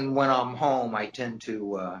 but then when I'm home, I tend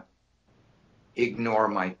to ignore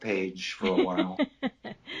my page for a while.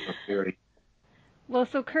 Well,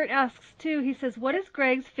 so Kurt asks too, he says, what is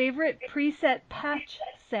Greg's favorite preset patch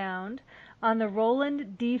sound on the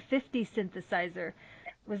Roland D50 synthesizer?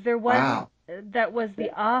 Was there one that was the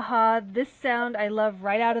aha, this sound I love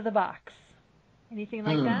right out of the box? Anything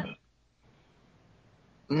like that?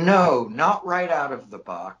 No, not right out of the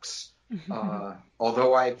box.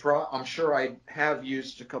 Although I'm sure I have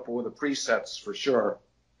used a couple of the presets for sure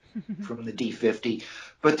from the D50.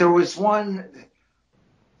 But there's one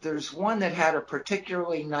that had a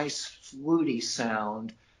particularly nice fluty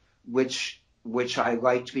sound, which I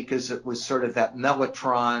liked because it was sort of that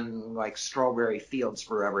Mellotron, like Strawberry Fields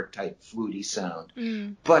Forever type fluty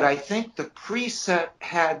sound. But I think the preset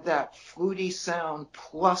had that fluty sound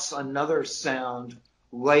plus another sound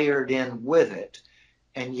layered in with it,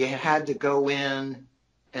 and you had to go in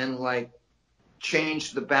and like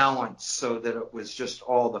change the balance so that it was just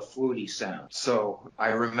all the fluty sound. So I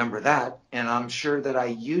remember that, and I'm sure that I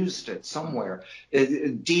used it somewhere.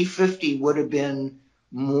 D50 would have been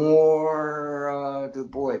more,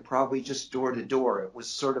 probably just Door to Door. It was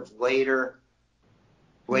sort of later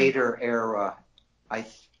era. I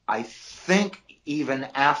think even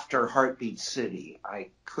after Heartbeat City,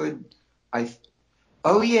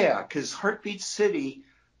 because Heartbeat City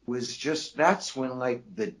was that's when like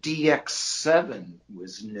the DX7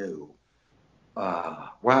 was new.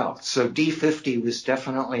 Wow. So D50 was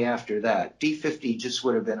definitely after that. D50 just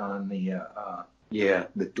would have been on the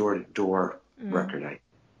Door to Door record.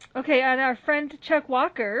 Okay, and our friend Chuck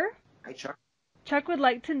Walker. Hi, Chuck. Chuck would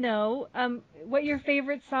like to know what your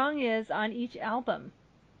favorite song is on each album.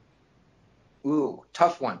 Ooh,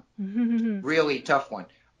 tough one. Really tough one.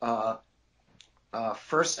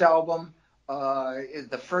 First album,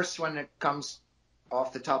 the first one that comes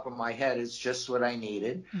off the top of my head is Just What I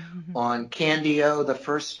Needed. On Candio, the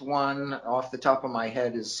first one off the top of my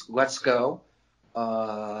head is Let's Go.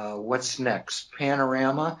 What's next?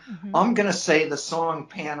 Panorama. I'm going to say the song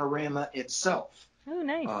Panorama itself. Oh,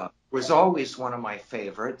 nice. Was always one of my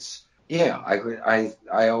favorites. Yeah,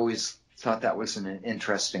 I always thought that was an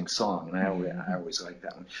interesting song, and I always liked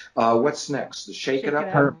that one. What's next? The Shake It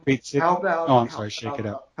Up? Heartbeat City. How about? Oh, I'm sorry. Shake It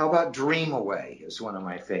Up. How about Dream Away is one of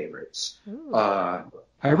my favorites. I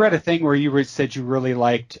read a thing where you said you really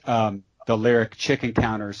liked the lyric "Chicken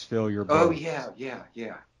counters fill your bowl." Oh yeah.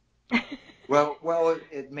 Well,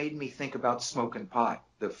 it made me think about smoking pot.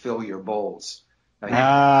 The fill your bowls.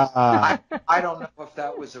 I don't know if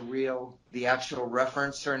that was the actual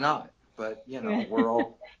reference or not, but we're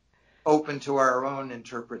all open to our own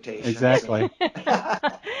interpretations. Exactly.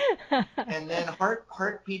 And then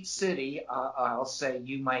Heartbeat City, I'll say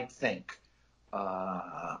You Might Think.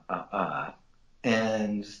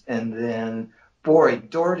 And then, boy,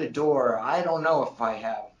 Door to Door, I don't know if I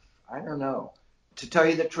have. I don't know. To tell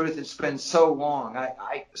you the truth, it's been so long.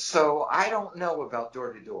 So I don't know about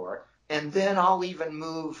Door to Door. And then I'll even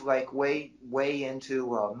move like way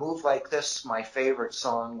into Move Like This. My favorite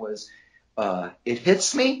song was It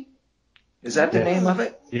Hits Me. Is that the name of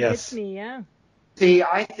it? Yes. Hits Me, yeah. See,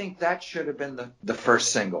 I think that should have been the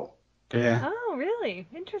first single. Yeah. Oh, really?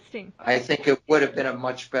 Interesting. I think it would have been a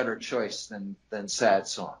much better choice than Sad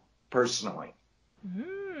Song, personally.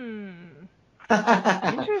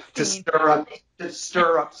 Interesting. to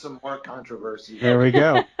stir up some more controversy. There we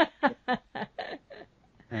go.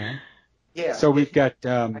 Yeah. So we've got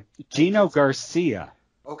Gino Garcia.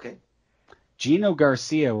 Okay. Gino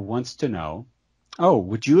Garcia wants to know,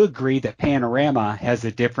 would you agree that Panorama has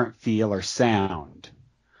a different feel or sound?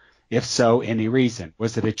 If so, any reason?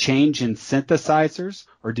 Was it a change in synthesizers,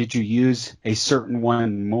 or did you use a certain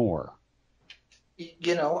one more?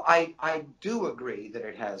 I do agree that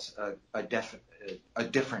it has a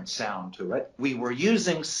different sound to it. We were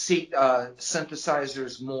using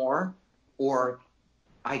synthesizers more, or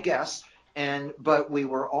I guess, but we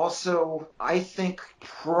were also, I think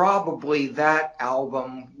probably that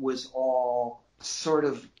album was all sort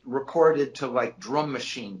of recorded to like drum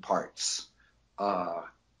machine parts.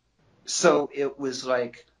 So it was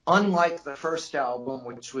like, unlike the first album,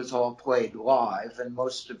 which was all played live, and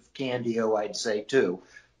most of Candio, I'd say too,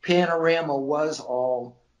 Panorama was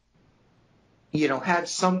all, had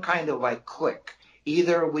some kind of like click.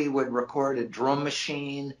 Either we would record a drum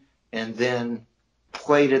machine and then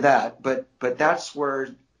play to that, but that's where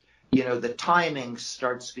the timing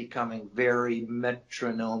starts becoming very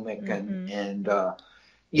metronomic and and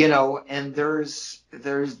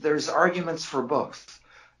there's arguments for both.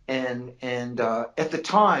 And at the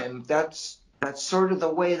time, that's sort of the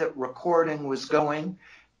way that recording was going.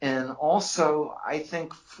 And also, I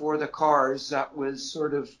think for the cars, that was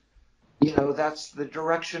sort of, that's the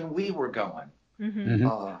direction we were going,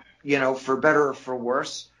 for better or for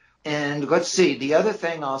worse. And let's see, the other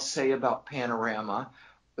thing I'll say about Panorama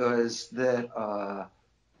is that,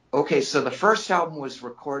 so the first album was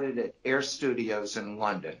recorded at Air Studios in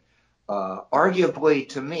London. Arguably,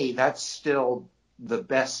 to me, that's still the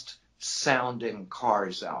best sounding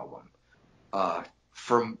Cars album,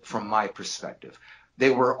 from my perspective. They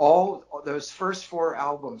were those first 4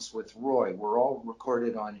 albums with Roy were all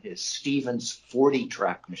recorded on his Stevens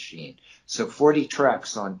 40-track machine. So 40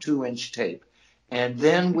 tracks on 2-inch tape. And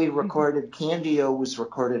then we recorded, Candio was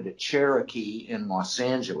recorded at Cherokee in Los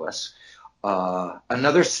Angeles,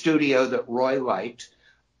 another studio that Roy liked.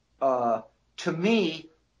 To me,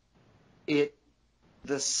 the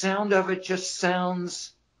sound of it just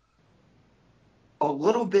sounds a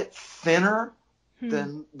little bit thinner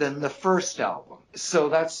than the first album. So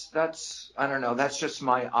that's I don't know, that's just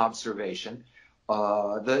my observation.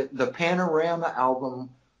 The Panorama album,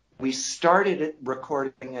 we started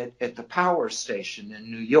recording it at the Power Station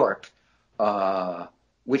in New York,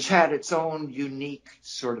 which had its own unique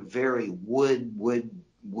sort of very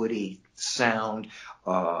woody sound.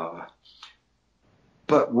 But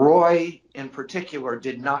Roy in particular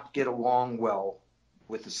did not get along well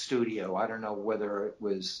with the studio. I don't know whether it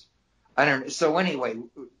was, so anyway,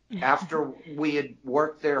 after we had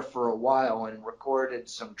worked there for a while and recorded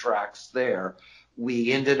some tracks there,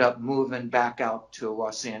 we ended up moving back out to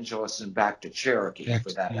Los Angeles and back to Cherokee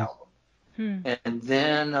for that album. And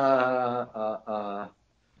then,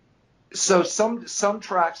 so some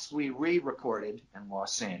tracks we re-recorded in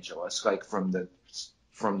Los Angeles, like from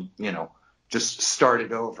just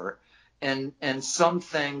started over. And some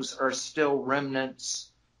things are still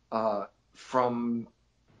remnants from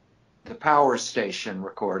the Power Station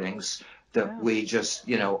recordings that we just,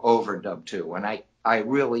 overdubbed to. And I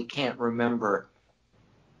really can't remember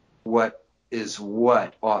what is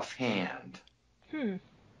what offhand.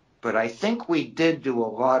 But I think we did do a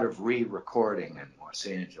lot of re-recording in Los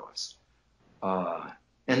Angeles. And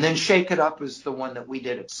then Shake It Up is the one that we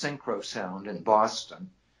did at Synchro Sound in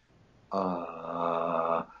Boston.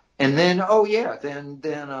 And then,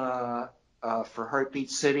 for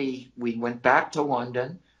Heartbeat City, we went back to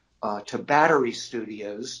London, to Battery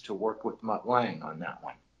Studios to work with Mutt Lange on that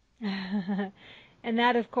one. And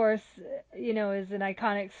that, of course, is an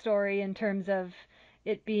iconic story in terms of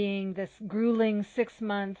it being this grueling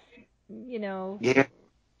 6-month,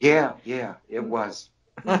 Yeah, it was.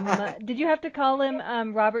 Did you have to call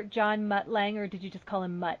him Robert John Mutt Lange, or did you just call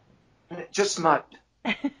him Mutt? Just Mutt.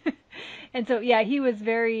 And so, he was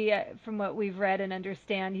very, from what we've read and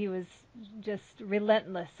understand, he was just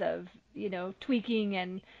relentless of, tweaking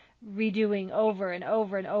and redoing over and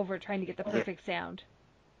over and over, trying to get the perfect sound.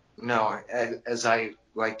 No, as I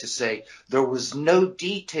like to say, there was no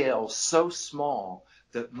detail so small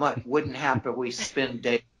that Mutt wouldn't happily spend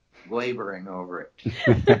days laboring over it.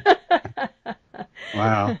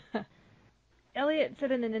 Wow. Elliot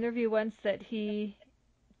said in an interview once that he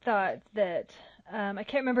thought that, I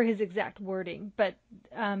can't remember his exact wording, but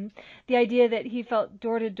the idea that he felt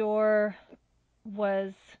Door to Door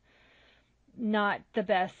was not the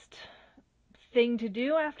best thing to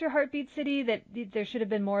do after Heartbeat City, that there should have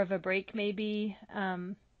been more of a break maybe.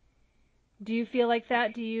 Do you feel like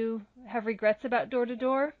that? Do you have regrets about Door to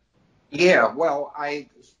Door? Yeah, well,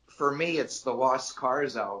 for me it's the Lost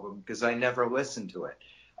Cars album because I never listened to it.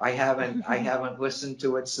 I haven't listened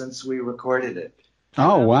to it since we recorded it.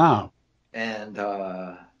 Oh, wow. And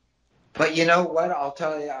but you know what? I'll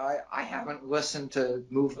tell you, I haven't listened to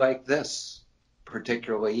Move Like This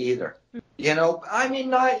particularly either. I mean,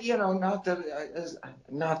 not that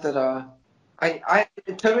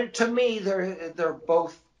to me they're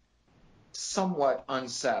both somewhat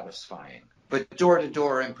unsatisfying. But Door to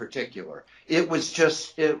Door in particular, it was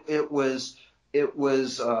just it was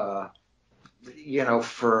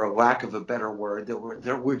for lack of a better word,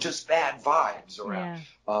 there were just bad vibes around.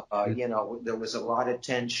 There was a lot of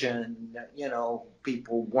tension.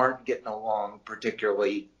 People weren't getting along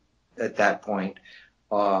particularly at that point.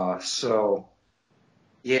 So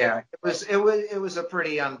yeah, it was a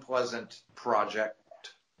pretty unpleasant project.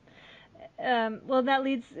 Well, that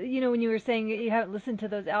leads, when you were saying that you haven't listened to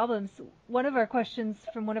those albums, one of our questions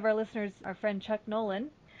from one of our listeners, our friend Chuck Nolan.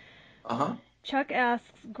 Chuck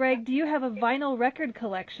asks, Greg, do you have a vinyl record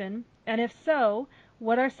collection? And if so,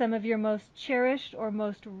 what are some of your most cherished or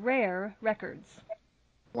most rare records?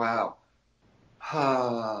 Wow.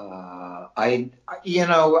 I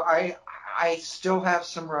still have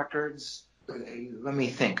some records. Let me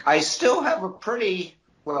think. I still have a pretty,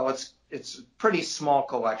 well, it's a pretty small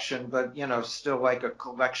collection, but still like a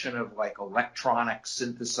collection of like electronic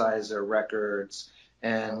synthesizer records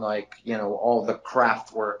and like, all the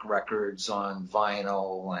Kraftwerk records on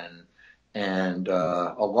vinyl and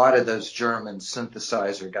a lot of those German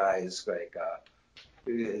synthesizer guys like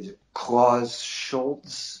Klaus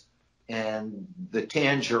Schultz and the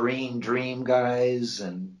Tangerine Dream guys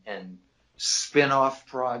and spin-off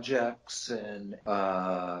projects and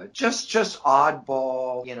just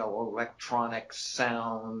oddball, electronic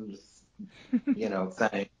sound,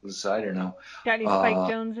 things. I don't know. Got any Spike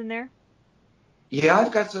Jones in there? Yeah,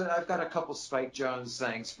 I've got a couple Spike Jones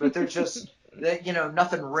things, but they're just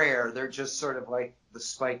nothing rare. They're just sort of like the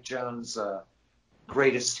Spike Jones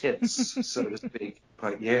greatest hits, so to speak.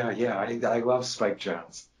 But yeah, I love Spike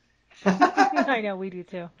Jones. I know, we do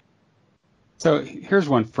too. So here's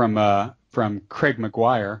one from Craig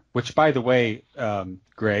McGuire, which, by the way,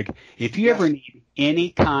 Greg, if you ever need any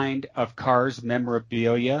kind of Cars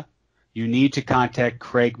memorabilia, you need to contact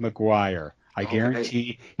Craig McGuire. I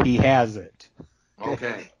guarantee he has it.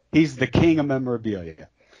 Okay. He's the king of memorabilia.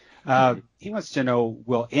 He wants to know,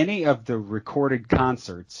 will any of the recorded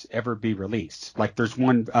concerts ever be released? Like there's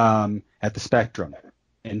one at the Spectrum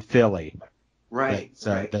in Philly. Right.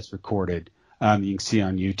 That's recorded. You can see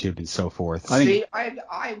on YouTube and so forth.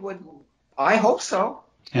 I hope so.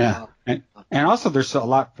 Yeah. And also there's a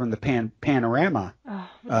lot from the Panorama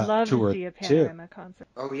love tour to see a Panorama concert.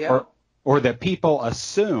 Oh, yeah. Or that people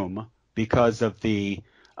assume because of the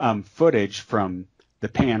footage from the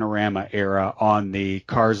Panorama era on the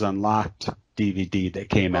Cars Unlocked DVD that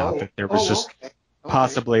came out, that there was just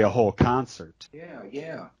possibly a whole concert.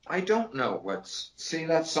 Yeah. I don't know that's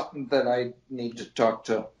something that I need to talk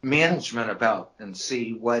to management about and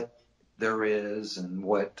see what there is and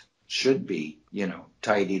what should be,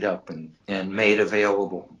 tidied up and made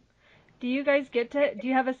available. Do you guys do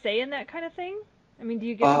you have a say in that kind of thing? I mean, do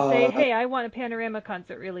you get to say, hey, I want a Panorama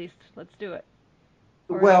concert released, let's do it?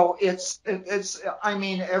 Well, I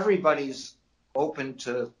mean, everybody's open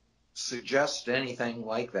to suggest anything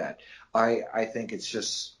like that. I think it's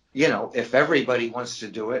just, if everybody wants to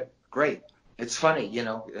do it, great. It's funny,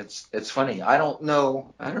 it's funny. I don't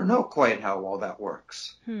know quite how all that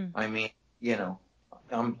works. I mean,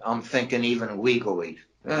 I'm thinking even legally.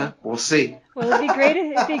 We'll see. Well, it'd be great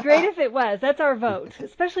if it was. That's our vote.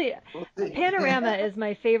 Especially Panorama is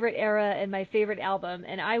my favorite era and my favorite album,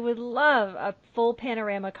 and I would love a full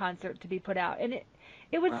Panorama concert to be put out, and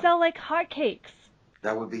it would sell like hotcakes.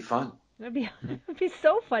 That would be fun. It'd be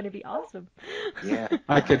so fun. It'd be awesome. Yeah.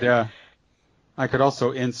 I could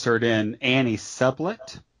also insert in Annie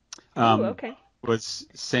Sublet. Okay. Was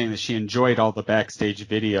saying that she enjoyed all the backstage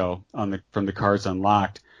video from the Cars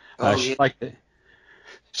Unlocked.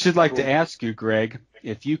 She'd like to ask you, Greg,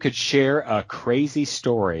 if you could share a crazy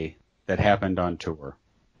story that happened on tour.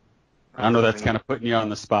 I know that's kind of putting you on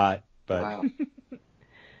the spot, but wow.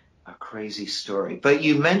 A crazy story. But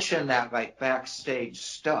you mentioned that like backstage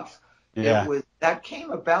stuff. Yeah. That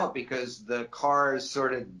came about because the Cars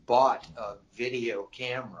sort of bought a video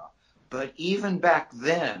camera. But even back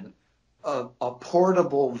then, a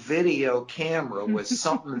portable video camera was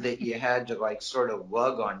something that you had to like sort of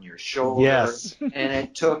lug on your shoulder. Yes. And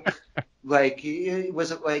it took like, it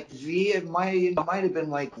might have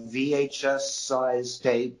been like VHS size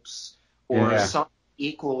tapes or something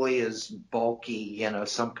equally as bulky,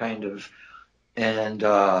 some kind of, and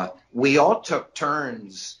we all took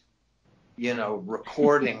turns,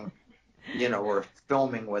 recording, or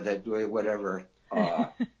filming with it, whatever.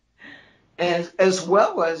 And as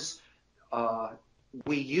well as,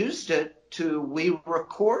 we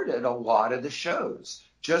recorded a lot of the shows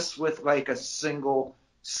just with like a single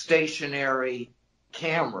stationary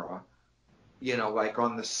camera, like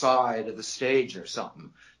on the side of the stage or something.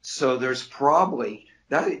 So there's probably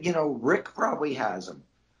that, Rick probably has them.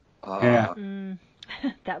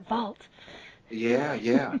 That vault.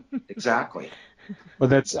 Yeah, exactly. Well,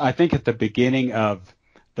 that's, I think at the beginning of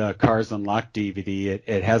the Cars Unlocked DVD,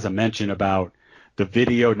 it has a mention about the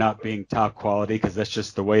video not being top quality because that's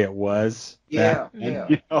just the way it was. Yeah.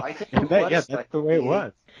 I think that's the way it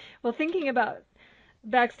was. Well, thinking about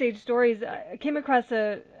backstage stories, I came across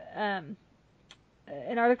an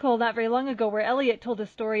article not very long ago where Elliot told a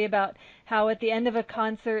story about how at the end of a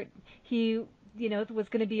concert he was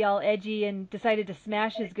going to be all edgy and decided to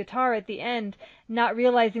smash his guitar at the end, not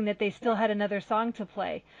realizing that they still had another song to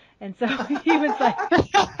play. And so he was like,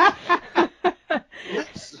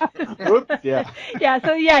 Whoops. Oops, yeah. Yeah,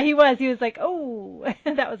 so yeah, he was. He was like, oh,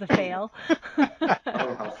 that was a fail.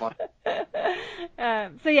 Oh, how fun.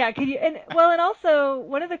 So yeah, could you, and also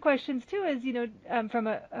one of the questions too is, from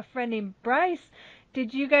a friend named Bryce,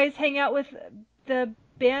 did you guys hang out with the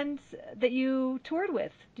bands that you toured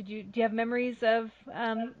with? Do you have memories of,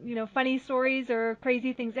 funny stories or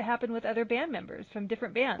crazy things that happened with other band members from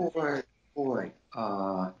different bands? Boy.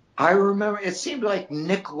 I remember it seemed like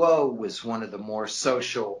Nick Lowe was one of the more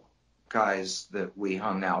social guys that we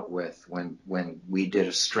hung out with when we did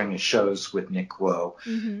a string of shows with Nick Lowe.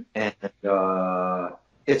 Mm-hmm. And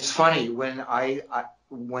it's funny when I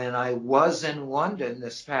was in London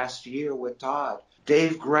this past year with Todd,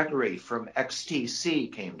 Dave Gregory from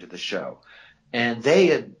XTC came to the show, and they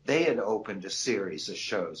had opened a series of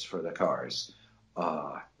shows for the Cars.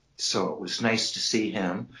 So it was nice to see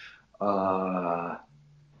him.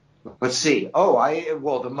 Let's see.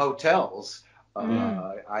 The Motels.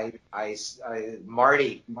 Marty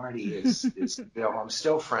is I'm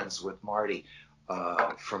still friends with Marty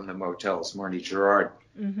from the Motels, Marty Gerard.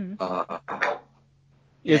 Mm-hmm.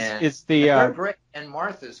 They're great, and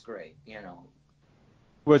Martha's great.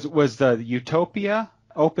 Was the Utopia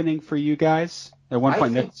opening for you guys at one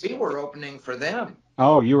point? I think we were opening for them.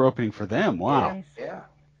 Oh, you were opening for them. Wow. Nice.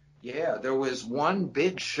 Yeah. There was one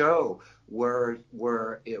big show where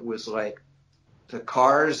it was like the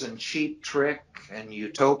Cars and Cheap Trick and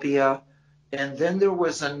Utopia, and then there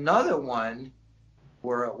was another one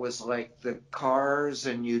where it was like the Cars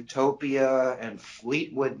and Utopia and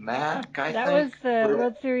Fleetwood Mac. That was the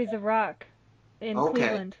World Series of Rock in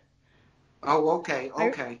Cleveland. Oh, okay.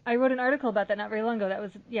 I wrote an article about that not very long ago. That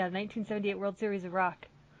was 1978 World Series of Rock.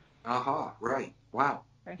 Right. Wow.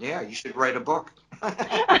 Right. Yeah, you should write a book.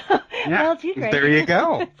 Well, gee, Greg. There you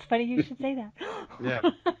go. It's funny you should say that. Yeah.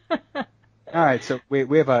 All right, so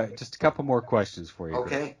we have just a couple more questions for you.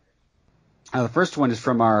 Okay. The first one is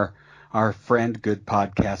from our friend, good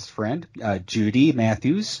podcast friend, Judy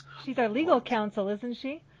Matthews. She's our legal counsel, isn't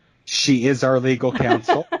she? She is our legal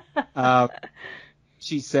counsel.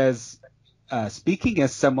 She says, speaking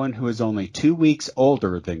as someone who is only 2 weeks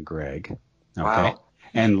older than Greg, wow,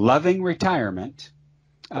 and loving retirement,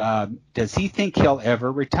 does he think he'll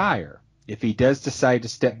ever retire? If he does decide to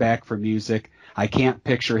step back from music, I can't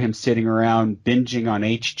picture him sitting around binging on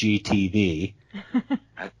HGTV.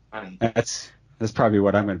 That's funny. That's probably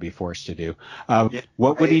what I'm going to be forced to do.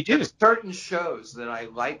 What would he do? There's certain shows that I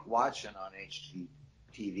like watching on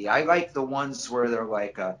HGTV. I like the ones where they're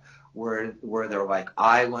like where they're like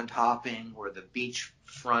island hopping, where the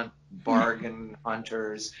beachfront bargain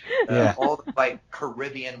hunters, all the like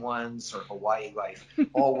Caribbean ones or Hawaii Life,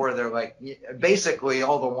 all where they're like basically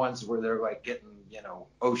all the ones where they're like getting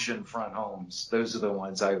oceanfront homes. Those are the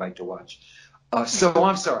ones I like to watch. So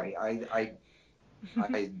I'm sorry, I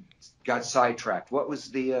got sidetracked. What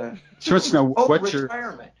was the? Sure, what's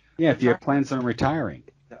retirement? If you have plans on retiring.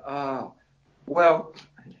 Well,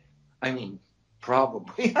 I mean,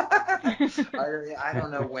 probably. I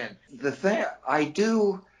don't know when. The thing I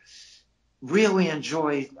do really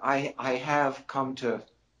enjoy, I have come to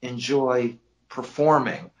enjoy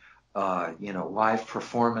performing, live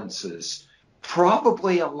performances.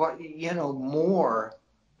 Probably a lot, more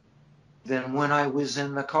than when I was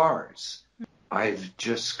in the Cars. I've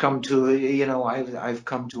just come to, I've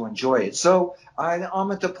come to enjoy it. So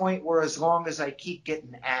I'm at the point where as long as I keep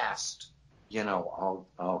getting asked,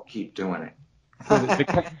 I'll keep doing it.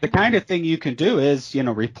 The kind of thing you can do is,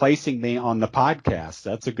 replacing me on the podcast.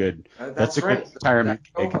 That's a good. That's a good retirement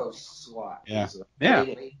gig. Co-host slot. Yeah.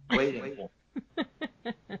 Waiting.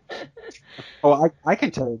 Oh, I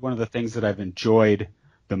can tell you one of the things that I've enjoyed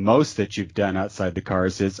the most that you've done outside the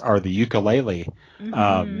Cars are the ukulele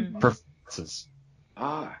performances.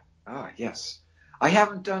 Yes. I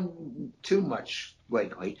haven't done too much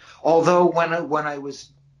lately. Although when I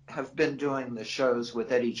have been doing the shows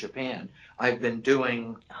with Eddie Japan, I've been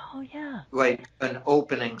doing like an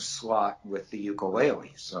opening slot with the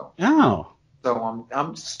ukulele. So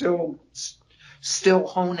I'm still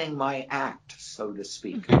honing my act, so to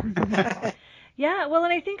speak. Yeah, well,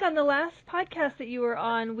 and I think on the last podcast that you were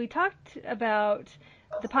on, we talked about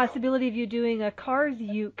the possibility of you doing a Cars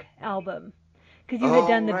uke album, because you had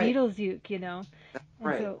done the Beatles uke, And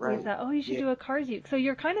so we thought, you should do a Cars uke. So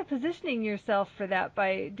you're kind of positioning yourself for that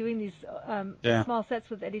by doing these small sets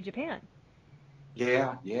with Eddie Japan.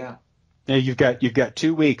 Yeah. Yeah, you've got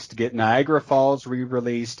 2 weeks to get Niagara Falls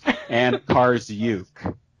re-released and Cars uke.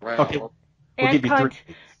 Right. Okay. We'll give you 3 weeks.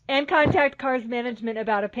 And contact Cars Management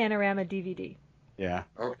about a Panorama DVD. Yeah.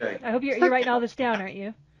 Okay. I hope you're writing all this down, aren't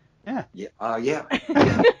you? Yeah. Yeah. Yeah.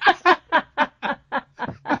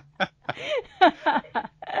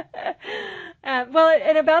 Well,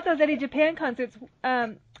 and about those Eddie Japan concerts,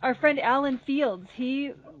 our friend Alan Fields,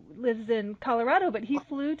 he lives in Colorado, but he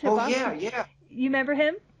flew to Boston. Oh, yeah. You remember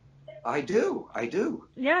him? I do.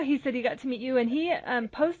 Yeah, he said he got to meet you, and he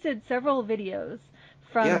posted several videos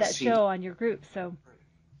from that show on your group. So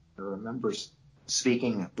I remember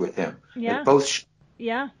speaking with him. Yeah. At both.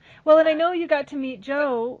 Yeah. Well, and I know you got to meet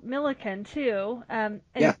Joe Milliken too. And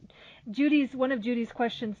Yeah. one of Judy's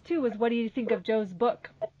questions too was, what do you think of Joe's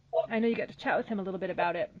book? I know you got to chat with him a little bit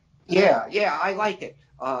about it. Yeah, I like it.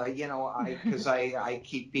 Because I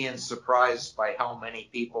keep being surprised by how many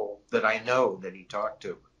people that I know that he talked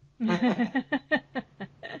to.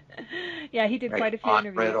 Yeah, he did quite a few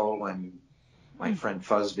interviews. Riddle and my friend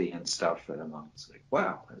Fusby and stuff. And I'm like,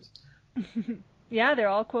 wow. Yeah, they're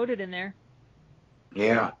all quoted in there.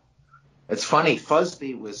 Yeah. It's funny.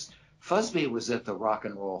 Fusby was at the Rock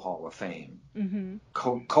and Roll Hall of Fame. Mm-hmm.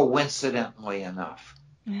 Coincidentally enough.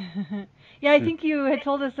 Yeah, I think you had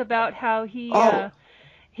told us about how he got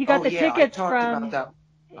the tickets from. About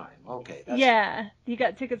that time. Okay. He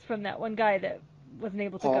got tickets from that one guy that wasn't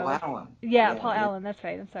able to go. Paul Allen. Yeah, Paul Allen. That's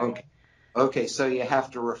right. I'm sorry. Okay. So you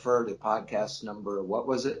have to refer to podcast number. What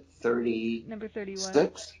was it? Number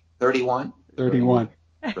 31. 31. 31.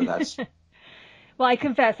 For that. Well, I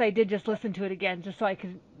confess I did just listen to it again, just so I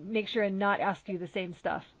could make sure and not ask you the same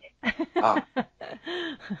stuff. I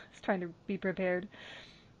was trying to be prepared.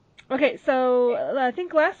 Okay, so I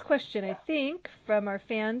think last question, from our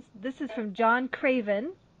fans. This is from John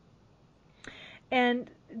Craven. And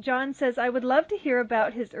John says, I would love to hear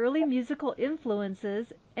about his early musical influences,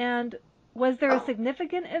 and was there a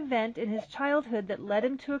significant event in his childhood that led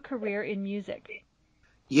him to a career in music?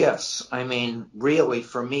 Yes, I mean, really,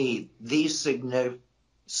 for me, the significant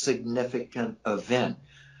event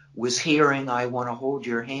was hearing I Want to Hold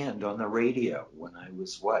Your Hand on the radio when I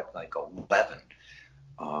was, like 11.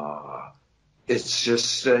 It's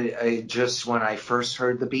just when I first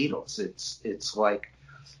heard the Beatles, it's like,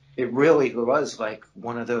 it really was like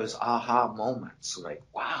one of those aha moments, like,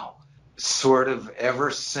 wow. Sort of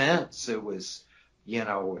ever since it was,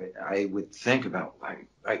 I would think about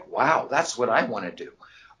like, wow, that's what I want to do.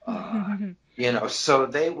 So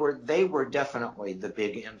they were definitely the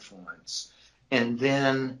big influence. And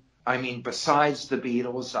then, I mean, besides the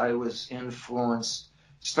Beatles, I was influenced,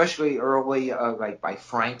 especially early, by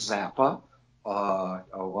Frank Zappa, a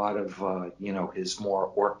lot of, his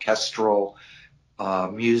more orchestral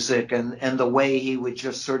music and the way he would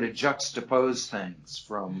just sort of juxtapose things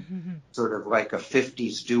from sort of like a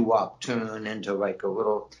 50s doo-wop tune into like a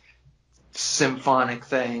little symphonic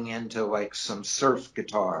thing into like some surf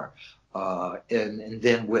guitar, and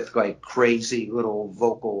then with like crazy little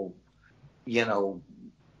vocal,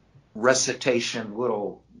 recitation,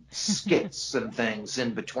 little skits and things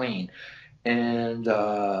in between. And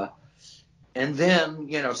then,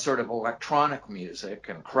 sort of electronic music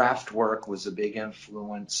and Kraftwerk was a big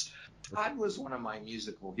influence. Todd was one of my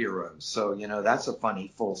musical heroes. So, that's a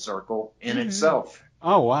funny full circle in itself.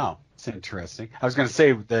 Oh, wow. That's interesting. I was going to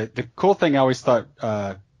say the cool thing I always thought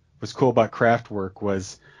was cool about Kraftwerk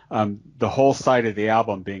was the whole side of the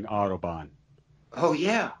album being Autobahn. Oh,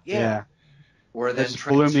 yeah. Or then just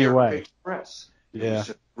blew me away. Express. Yeah. It was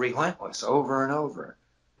just relentless over and over.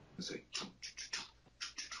 It was like,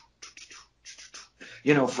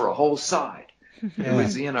 for a whole side. It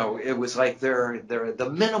was, it was like they're the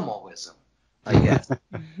minimalism, I guess,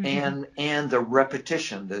 and the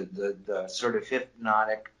repetition, the sort of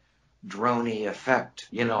hypnotic, drony effect.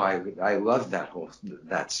 I love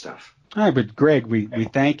that stuff. All right, but Greg, we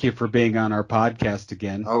thank you for being on our podcast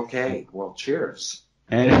again. Okay, well, cheers.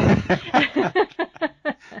 And,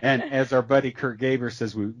 and as our buddy Kurt Gaber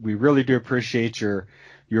says, we really do appreciate your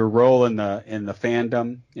role in the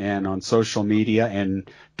fandom and on social media and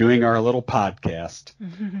doing our little podcast.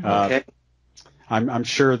 Okay. I'm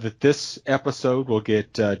sure that this episode will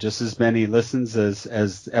get just as many listens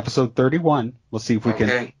as episode 31. We'll see if we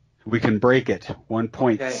can break it.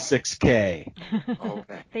 1.6K.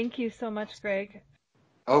 Okay. Thank you so much, Greg.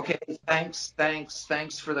 Okay.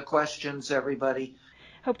 Thanks for the questions, everybody.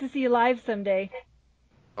 Hope to see you live someday.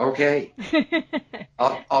 Okay.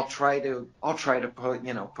 I'll try to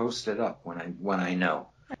post it up when I know.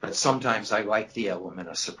 But sometimes I like the element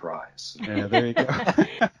of surprise. Yeah, there you go.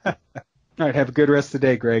 All right, have a good rest of the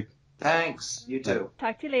day, Greg. Thanks. You too.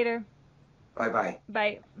 Talk to you later. Bye-bye.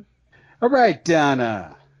 Bye. All right,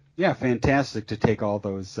 Donna. Yeah, fantastic to take all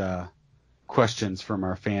those questions from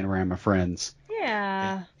our FANORAMA friends.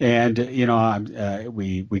 Yeah. And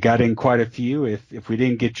we got in quite a few. If we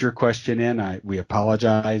didn't get your question in, we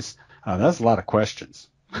apologize. That's a lot of questions.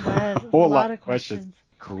 A whole lot of questions.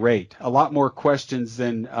 great. A lot more questions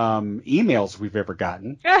than emails we've ever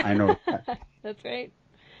gotten. I know that. That's right.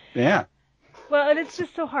 Yeah. Well, and it's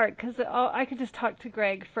just so hard because I could just talk to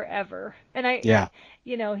Greg forever. And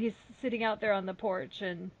he's sitting out there on the porch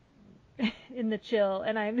and in the chill,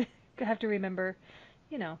 and I have to remember,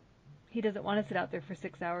 he doesn't want to sit out there for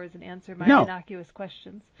 6 hours and answer my innocuous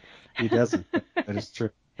questions. He doesn't. That is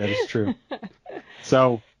true. That is true.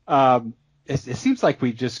 So it seems like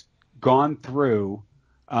we've just gone through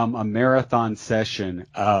a marathon session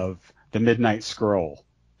of the Midnight Scroll.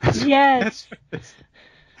 Yes.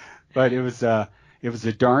 But it was a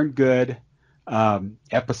darn good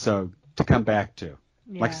episode to come back to.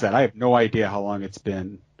 Yeah. Like I said, I have no idea how long it's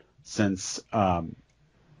been since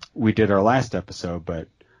we did our last episode, but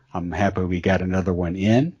I'm happy we got another one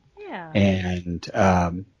in. Yeah. And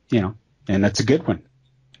and that's a good one.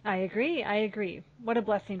 I agree. What a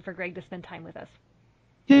blessing for Greg to spend time with us.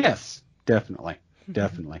 Yes, definitely.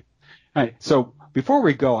 Definitely. All right. So before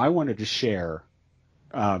we go, I wanted to share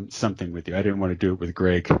something with you. I didn't want to do it with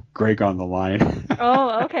Greg on the line.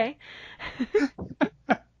 Oh, okay.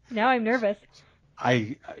 Now I'm nervous.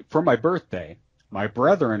 For my birthday, my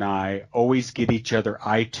brother and I always get each other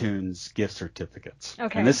iTunes gift certificates.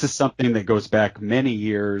 Okay. And this is something that goes back many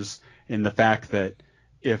years in the fact that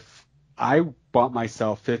if I bought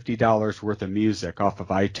myself $50 worth of music off of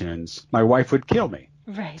iTunes, my wife would kill me.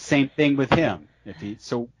 Right. Same thing with him.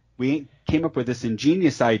 So we came up with this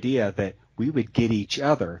ingenious idea that we would get each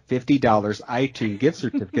other $50 iTunes gift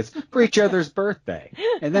certificates for each other's birthday.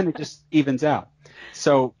 And then it just evens out.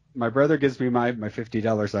 So my brother gives me my $50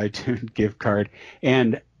 iTunes gift card.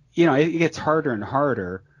 And, it gets harder and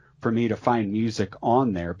harder for me to find music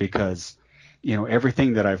on there because,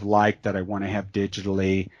 everything that I've liked that I want to have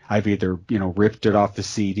digitally, I've either, ripped it off the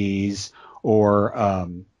CDs or,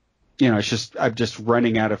 I'm just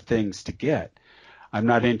running out of things to get. I'm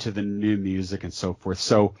not into the new music and so forth.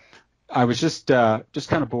 So I was just kind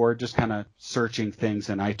of bored, just kind of searching things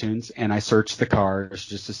in iTunes, and I searched the cars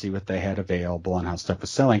just to see what they had available and how stuff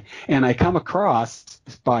was selling. And I come across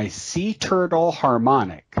by Sea Turtle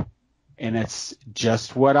Harmonic, and it's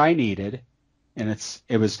just what I needed. And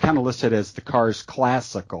it was kind of listed as the Cars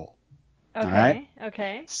Classical. Okay. All right?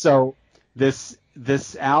 Okay. So this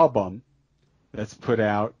album that's put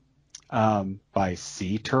out by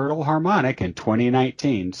Sea Turtle Harmonic in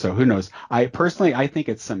 2019. So who knows? I think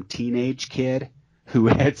it's some teenage kid who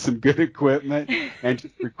had some good equipment and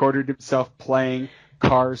recorded himself playing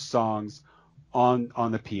Cars songs on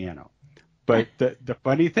the piano. But the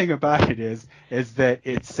funny thing about it is that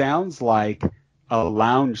it sounds like a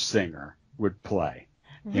lounge singer would play.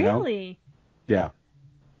 Really? Yeah.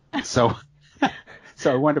 So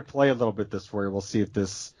I wanted to play a little bit this for you. We'll see if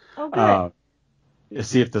this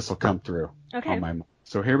see if this will come through on my mic.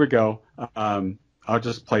 So here we go. I'll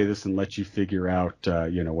just play this and let you figure out,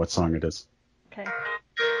 what song it is. Okay.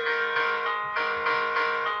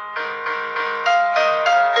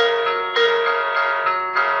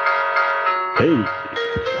 Hey,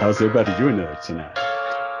 how's everybody doing there tonight?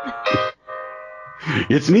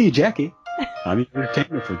 It's me, Jackie. I'm your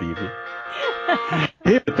entertainer for the evening.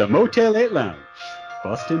 Here at the Motel 8 Lounge,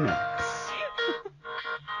 Boston, Mass.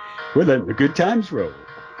 We're letting the good times roll.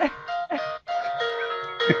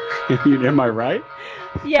 Am I right?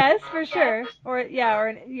 Yes, for sure. Or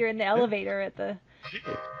you're in the elevator at the...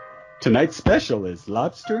 Tonight's special is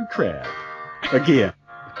lobster and crab. Again.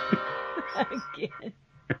 Again.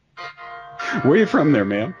 Where are you from there,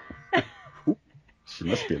 ma'am? Ooh, she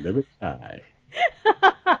must be a little bit high.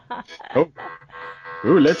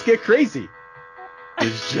 Ooh, let's get crazy.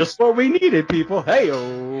 It's just what we needed, people.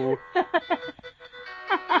 Hey-oh.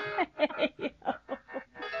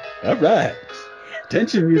 All right.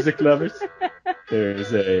 Attention, music lovers.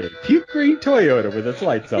 There's a puke green Toyota with its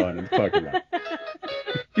lights on in the parking lot.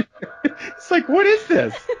 It's like, what is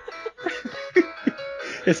this?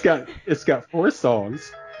 It's got 4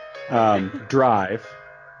 songs. Drive,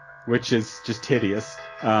 which is just hideous.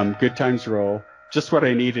 Good Times Roll. Just What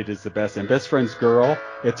I Needed is the best. And Best Friend's Girl,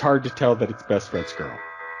 it's hard to tell that it's Best Friend's Girl.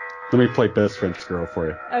 Let me play Best Friend's Girl for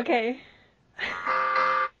you. Okay.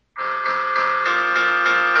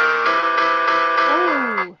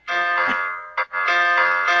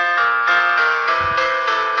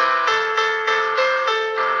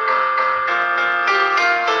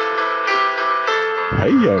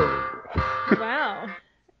 Hey-yo. Wow.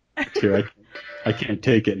 Here, I can't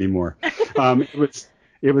take it anymore.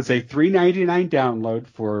 It was a $3.99 download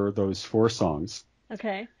for those 4 songs.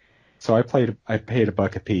 Okay. So I paid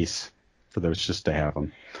 $1 a piece for those just to have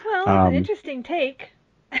them. Well, an interesting take.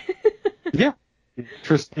 Yeah,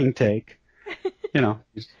 interesting take. You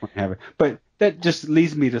just want to have it. But that just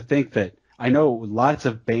leads me to think that I know lots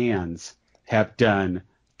of bands have done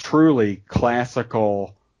truly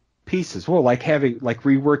classical pieces. Well, like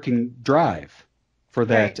reworking Drive for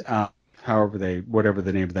that, right. Whatever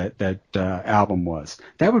the name of that album was.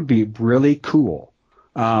 That would be really cool.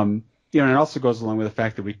 And it also goes along with the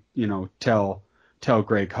fact that we, tell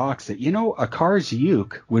Greg Hawkes that, a Cars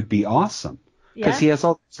uke would be awesome because he has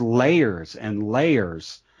all these layers and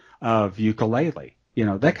layers of ukulele.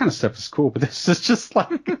 That kind of stuff is cool, but this is just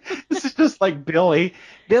like Billy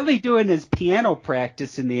doing his piano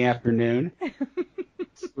practice in the afternoon.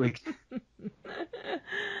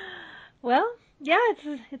 Well, yeah,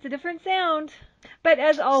 it's a different sound. But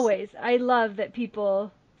as always, I love that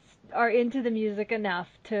people are into the music enough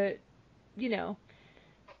to, to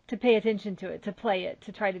pay attention to it, to play it,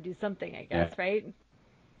 to try to do something, I guess, right?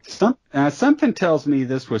 Something tells me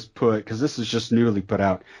this was because this is just newly put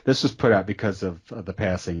out. This was put out because of the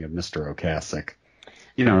passing of Mr. Ocasek.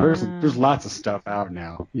 There's lots of stuff out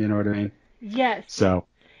now. You know what I mean? Yes. So.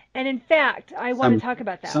 And in fact, I want to talk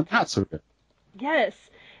about that. Some not so good. Yes,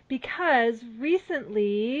 because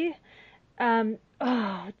recently, I'm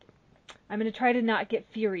going to try to not get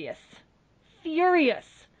furious.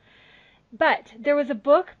 But there was a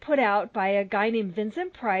book put out by a guy named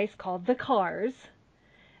Vincent Price called The Cars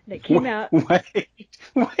that came out. Wait.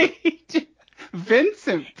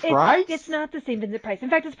 Vincent Price? It's not the same Vincent Price. In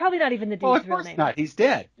fact, it's probably not even the dude's real name. Not. He's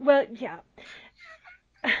dead. Well, yeah.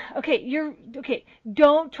 Okay,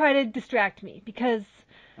 don't try to distract me because.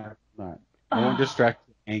 I'm not. I won't distract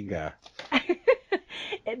Anga.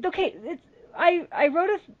 Okay, I wrote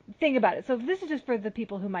a thing about it. So this is just for the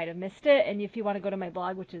people who might have missed it, and if you want to go to my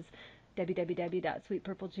blog, which is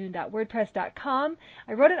www.sweetpurplejune.wordpress.com,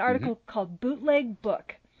 I wrote an article called Bootleg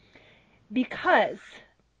Book because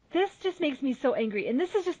this just makes me so angry, and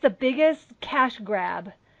this is just the biggest cash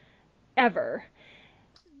grab ever.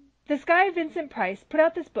 This guy Vincent Price put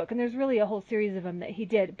out this book, and there's really a whole series of them that he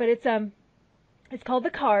did, but it's called The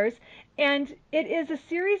Cars, and it is a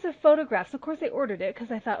series of photographs. Of course, I ordered it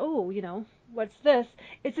because I thought, what's this?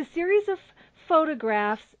 It's a series of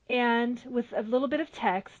photographs and with a little bit of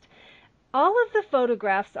text. All of the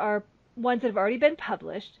photographs are ones that have already been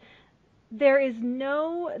published. There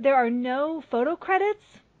are no photo credits.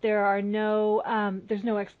 There's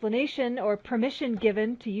no explanation or permission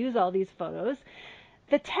given to use all these photos.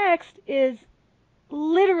 The text is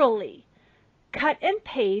literally cut and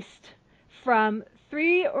paste from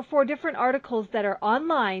 3 or 4 different articles that are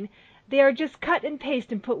online. They are just cut and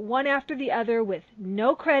paste and put one after the other with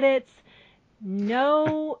no credits,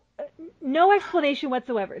 no explanation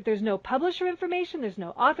whatsoever. There's no publisher information, there's no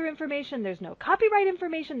author information, there's no copyright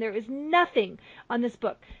information, there is nothing on this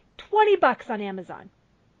book. $20 on Amazon.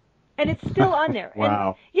 And it's still on there.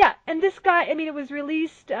 Wow. And this guy, it was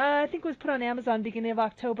released, I think it was put on Amazon beginning of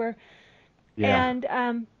October. Yeah. And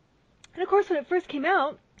of course, when it first came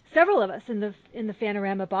out, several of us in the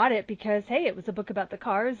FANORAMA bought it because, hey, it was a book about the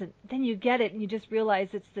cars, and then you get it and you just realize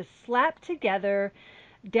it's this slapped together,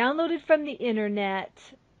 downloaded from the internet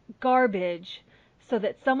garbage so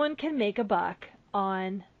that someone can make a buck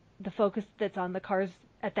on the focus that's on the cars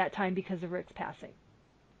at that time because of Rick's passing.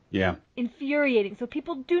 Yeah. Infuriating. So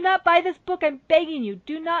people, do not buy this book. I'm begging you.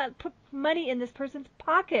 Do not put money in this person's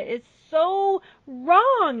pocket. It's so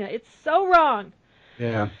wrong. It's so wrong.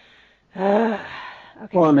 Yeah. Okay.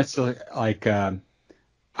 Well, and it's like I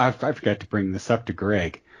forgot to bring this up to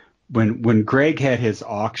Greg. When Greg had his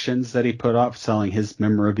auctions that he put up selling his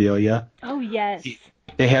memorabilia. Oh yes.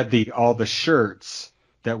 They had all the shirts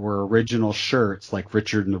that were original shirts, like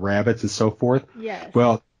Richard and the Rabbits and so forth. Yes.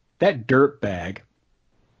 Well, that dirtbag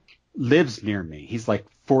lives near me. He's like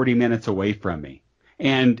 40 minutes away from me,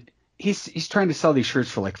 and he's trying to sell these shirts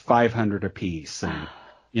for like $500 a piece, and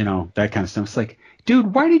that kind of stuff. It's like,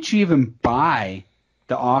 dude, why did you even buy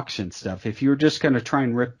the auction stuff if you were just going to try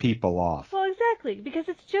and rip people off? Well, exactly, because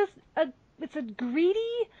it's just it's a greedy.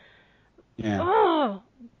 Yeah. Oh,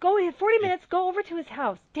 go in 40 minutes. Go over to his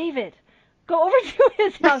house, David. Go over to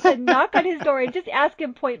his house and knock on his door and just ask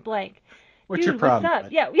him point blank. What's Dude, your problem? What's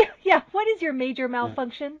up? Yeah. What is your major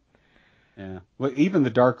malfunction? Yeah. Well, even the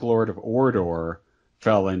Dark Lord of Ordor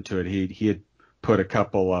fell into it. He had put a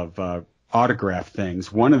couple of autograph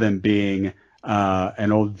things. One of them being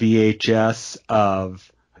an old VHS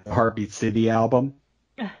of the Heartbeat City album.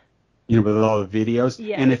 With all the videos.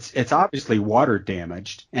 Yes. And it's obviously water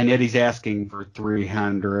damaged, and yet he's asking for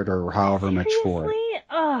 $300 or however much for it.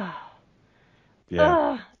 Oh. Yeah.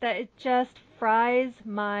 Oh, that it just fries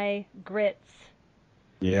my grits.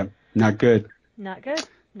 Yeah. Not good. Not good.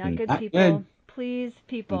 Not good, Not people. good. Please,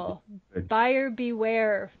 people. Good. Buyer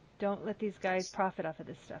beware. Don't let these guys profit off of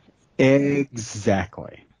this stuff.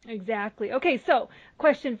 Exactly. Exactly. Okay, so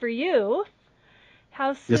question for you.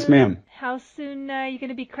 How soon, Yes, ma'am. How soon are you going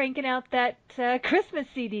to be cranking out that Christmas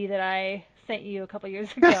CD that I sent you a couple years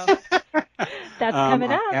ago? That's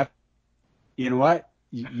coming up. You know what?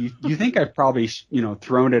 You think I've probably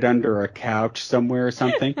thrown it under a couch somewhere or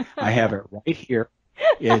something? I have it right here.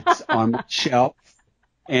 It's on my shelf,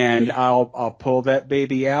 and I'll pull that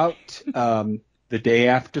baby out the day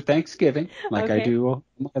after Thanksgiving, like I do all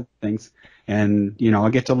my other things, and I'll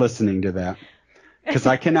get to listening to that because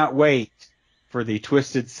I cannot wait for the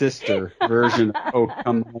Twisted Sister version of "Oh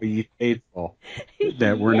Come All Ye Faithful"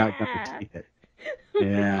 that we're not going to take it.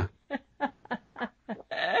 Yeah.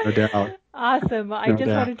 No doubt. Awesome. I just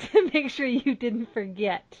wanted to make sure you didn't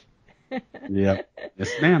forget. Yep. Yes,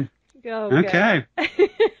 ma'am. Oh, okay.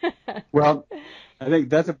 Well, I think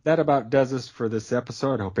that about does us for this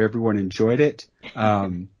episode. I hope everyone enjoyed it.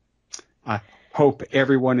 I hope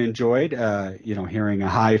everyone enjoyed, hearing a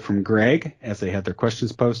hi from Greg as they had their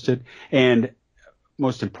questions posted. And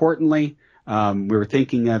most importantly, we were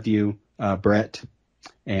thinking of you, Brett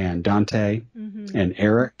and Dante and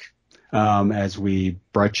Eric. As we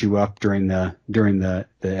brought you up during the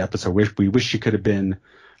episode. We wish you could have been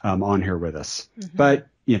on here with us. But,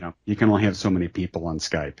 you can only have so many people on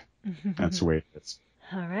Skype. That's the way it is.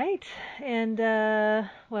 All right. And,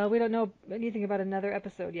 we don't know anything about another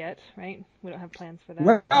episode yet, right? We don't have plans for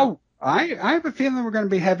that. Well, I have a feeling we're going to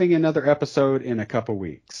be having another episode in a couple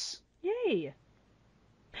weeks. Yay.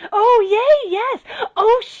 Oh, yay, yes.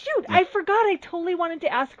 Oh, shoot. Yeah. I forgot. I totally wanted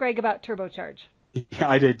to ask Greg about Turbocharge. Yeah,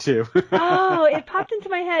 I did too. Oh, it popped into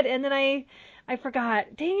my head, and then I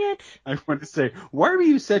forgot. Dang it. I want to say, why are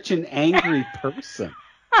you such an angry person?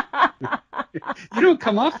 You don't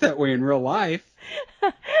come off that way in real life.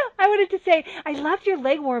 I wanted to say, I loved your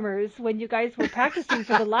leg warmers when you guys were practicing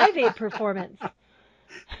for the Live Aid performance.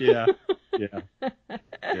 Yeah.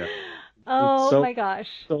 Oh, my gosh.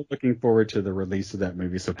 So looking forward to the release of that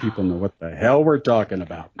movie so people know what the hell we're talking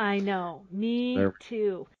about. I know. Me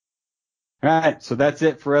too. All right, so that's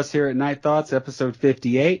it for us here at Night Thoughts, episode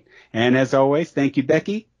 58. And as always, thank you,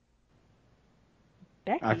 Becky.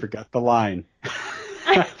 Becky? I forgot the line.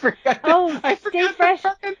 I forgot stay fresh. The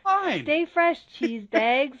fucking line. Stay fresh, cheese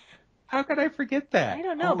bags. How could I forget that? I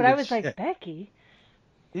don't know, but I was like, Becky.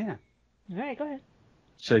 Yeah. All right, go ahead.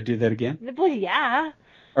 Should I do that again? Well, yeah.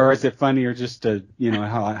 Or is it funny or just,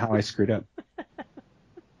 how I screwed up?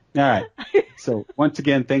 All right. So once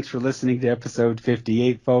again, thanks for listening to episode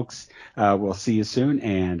 58, folks. We'll see you soon.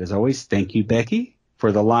 And as always, thank you, Becky,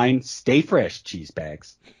 for the line, stay fresh, cheese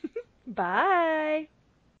bags. Bye.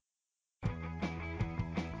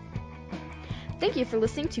 Thank you for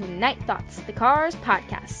listening to Night Thoughts, the Cars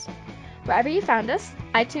podcast. Wherever you found us,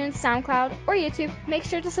 iTunes, SoundCloud, or YouTube, make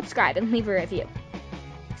sure to subscribe and leave a review.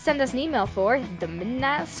 Send us an email for the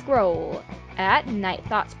Midnight Scroll at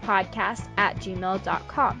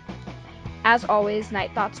nightthoughtspodcast@gmail.com. As always,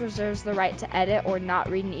 Night Thoughts reserves the right to edit or not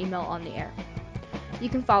read an email on the air. You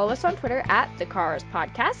can follow us on Twitter at The Cars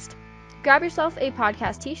Podcast. Grab yourself a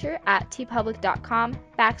podcast t-shirt at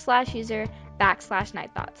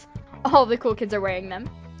tpublic.com/user/nightthoughts. All the cool kids are wearing them.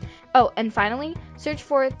 Oh, and finally, search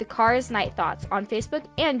for The Cars Night Thoughts on Facebook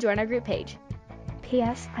and join our group page.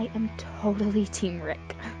 P.S. I am totally Team Rick.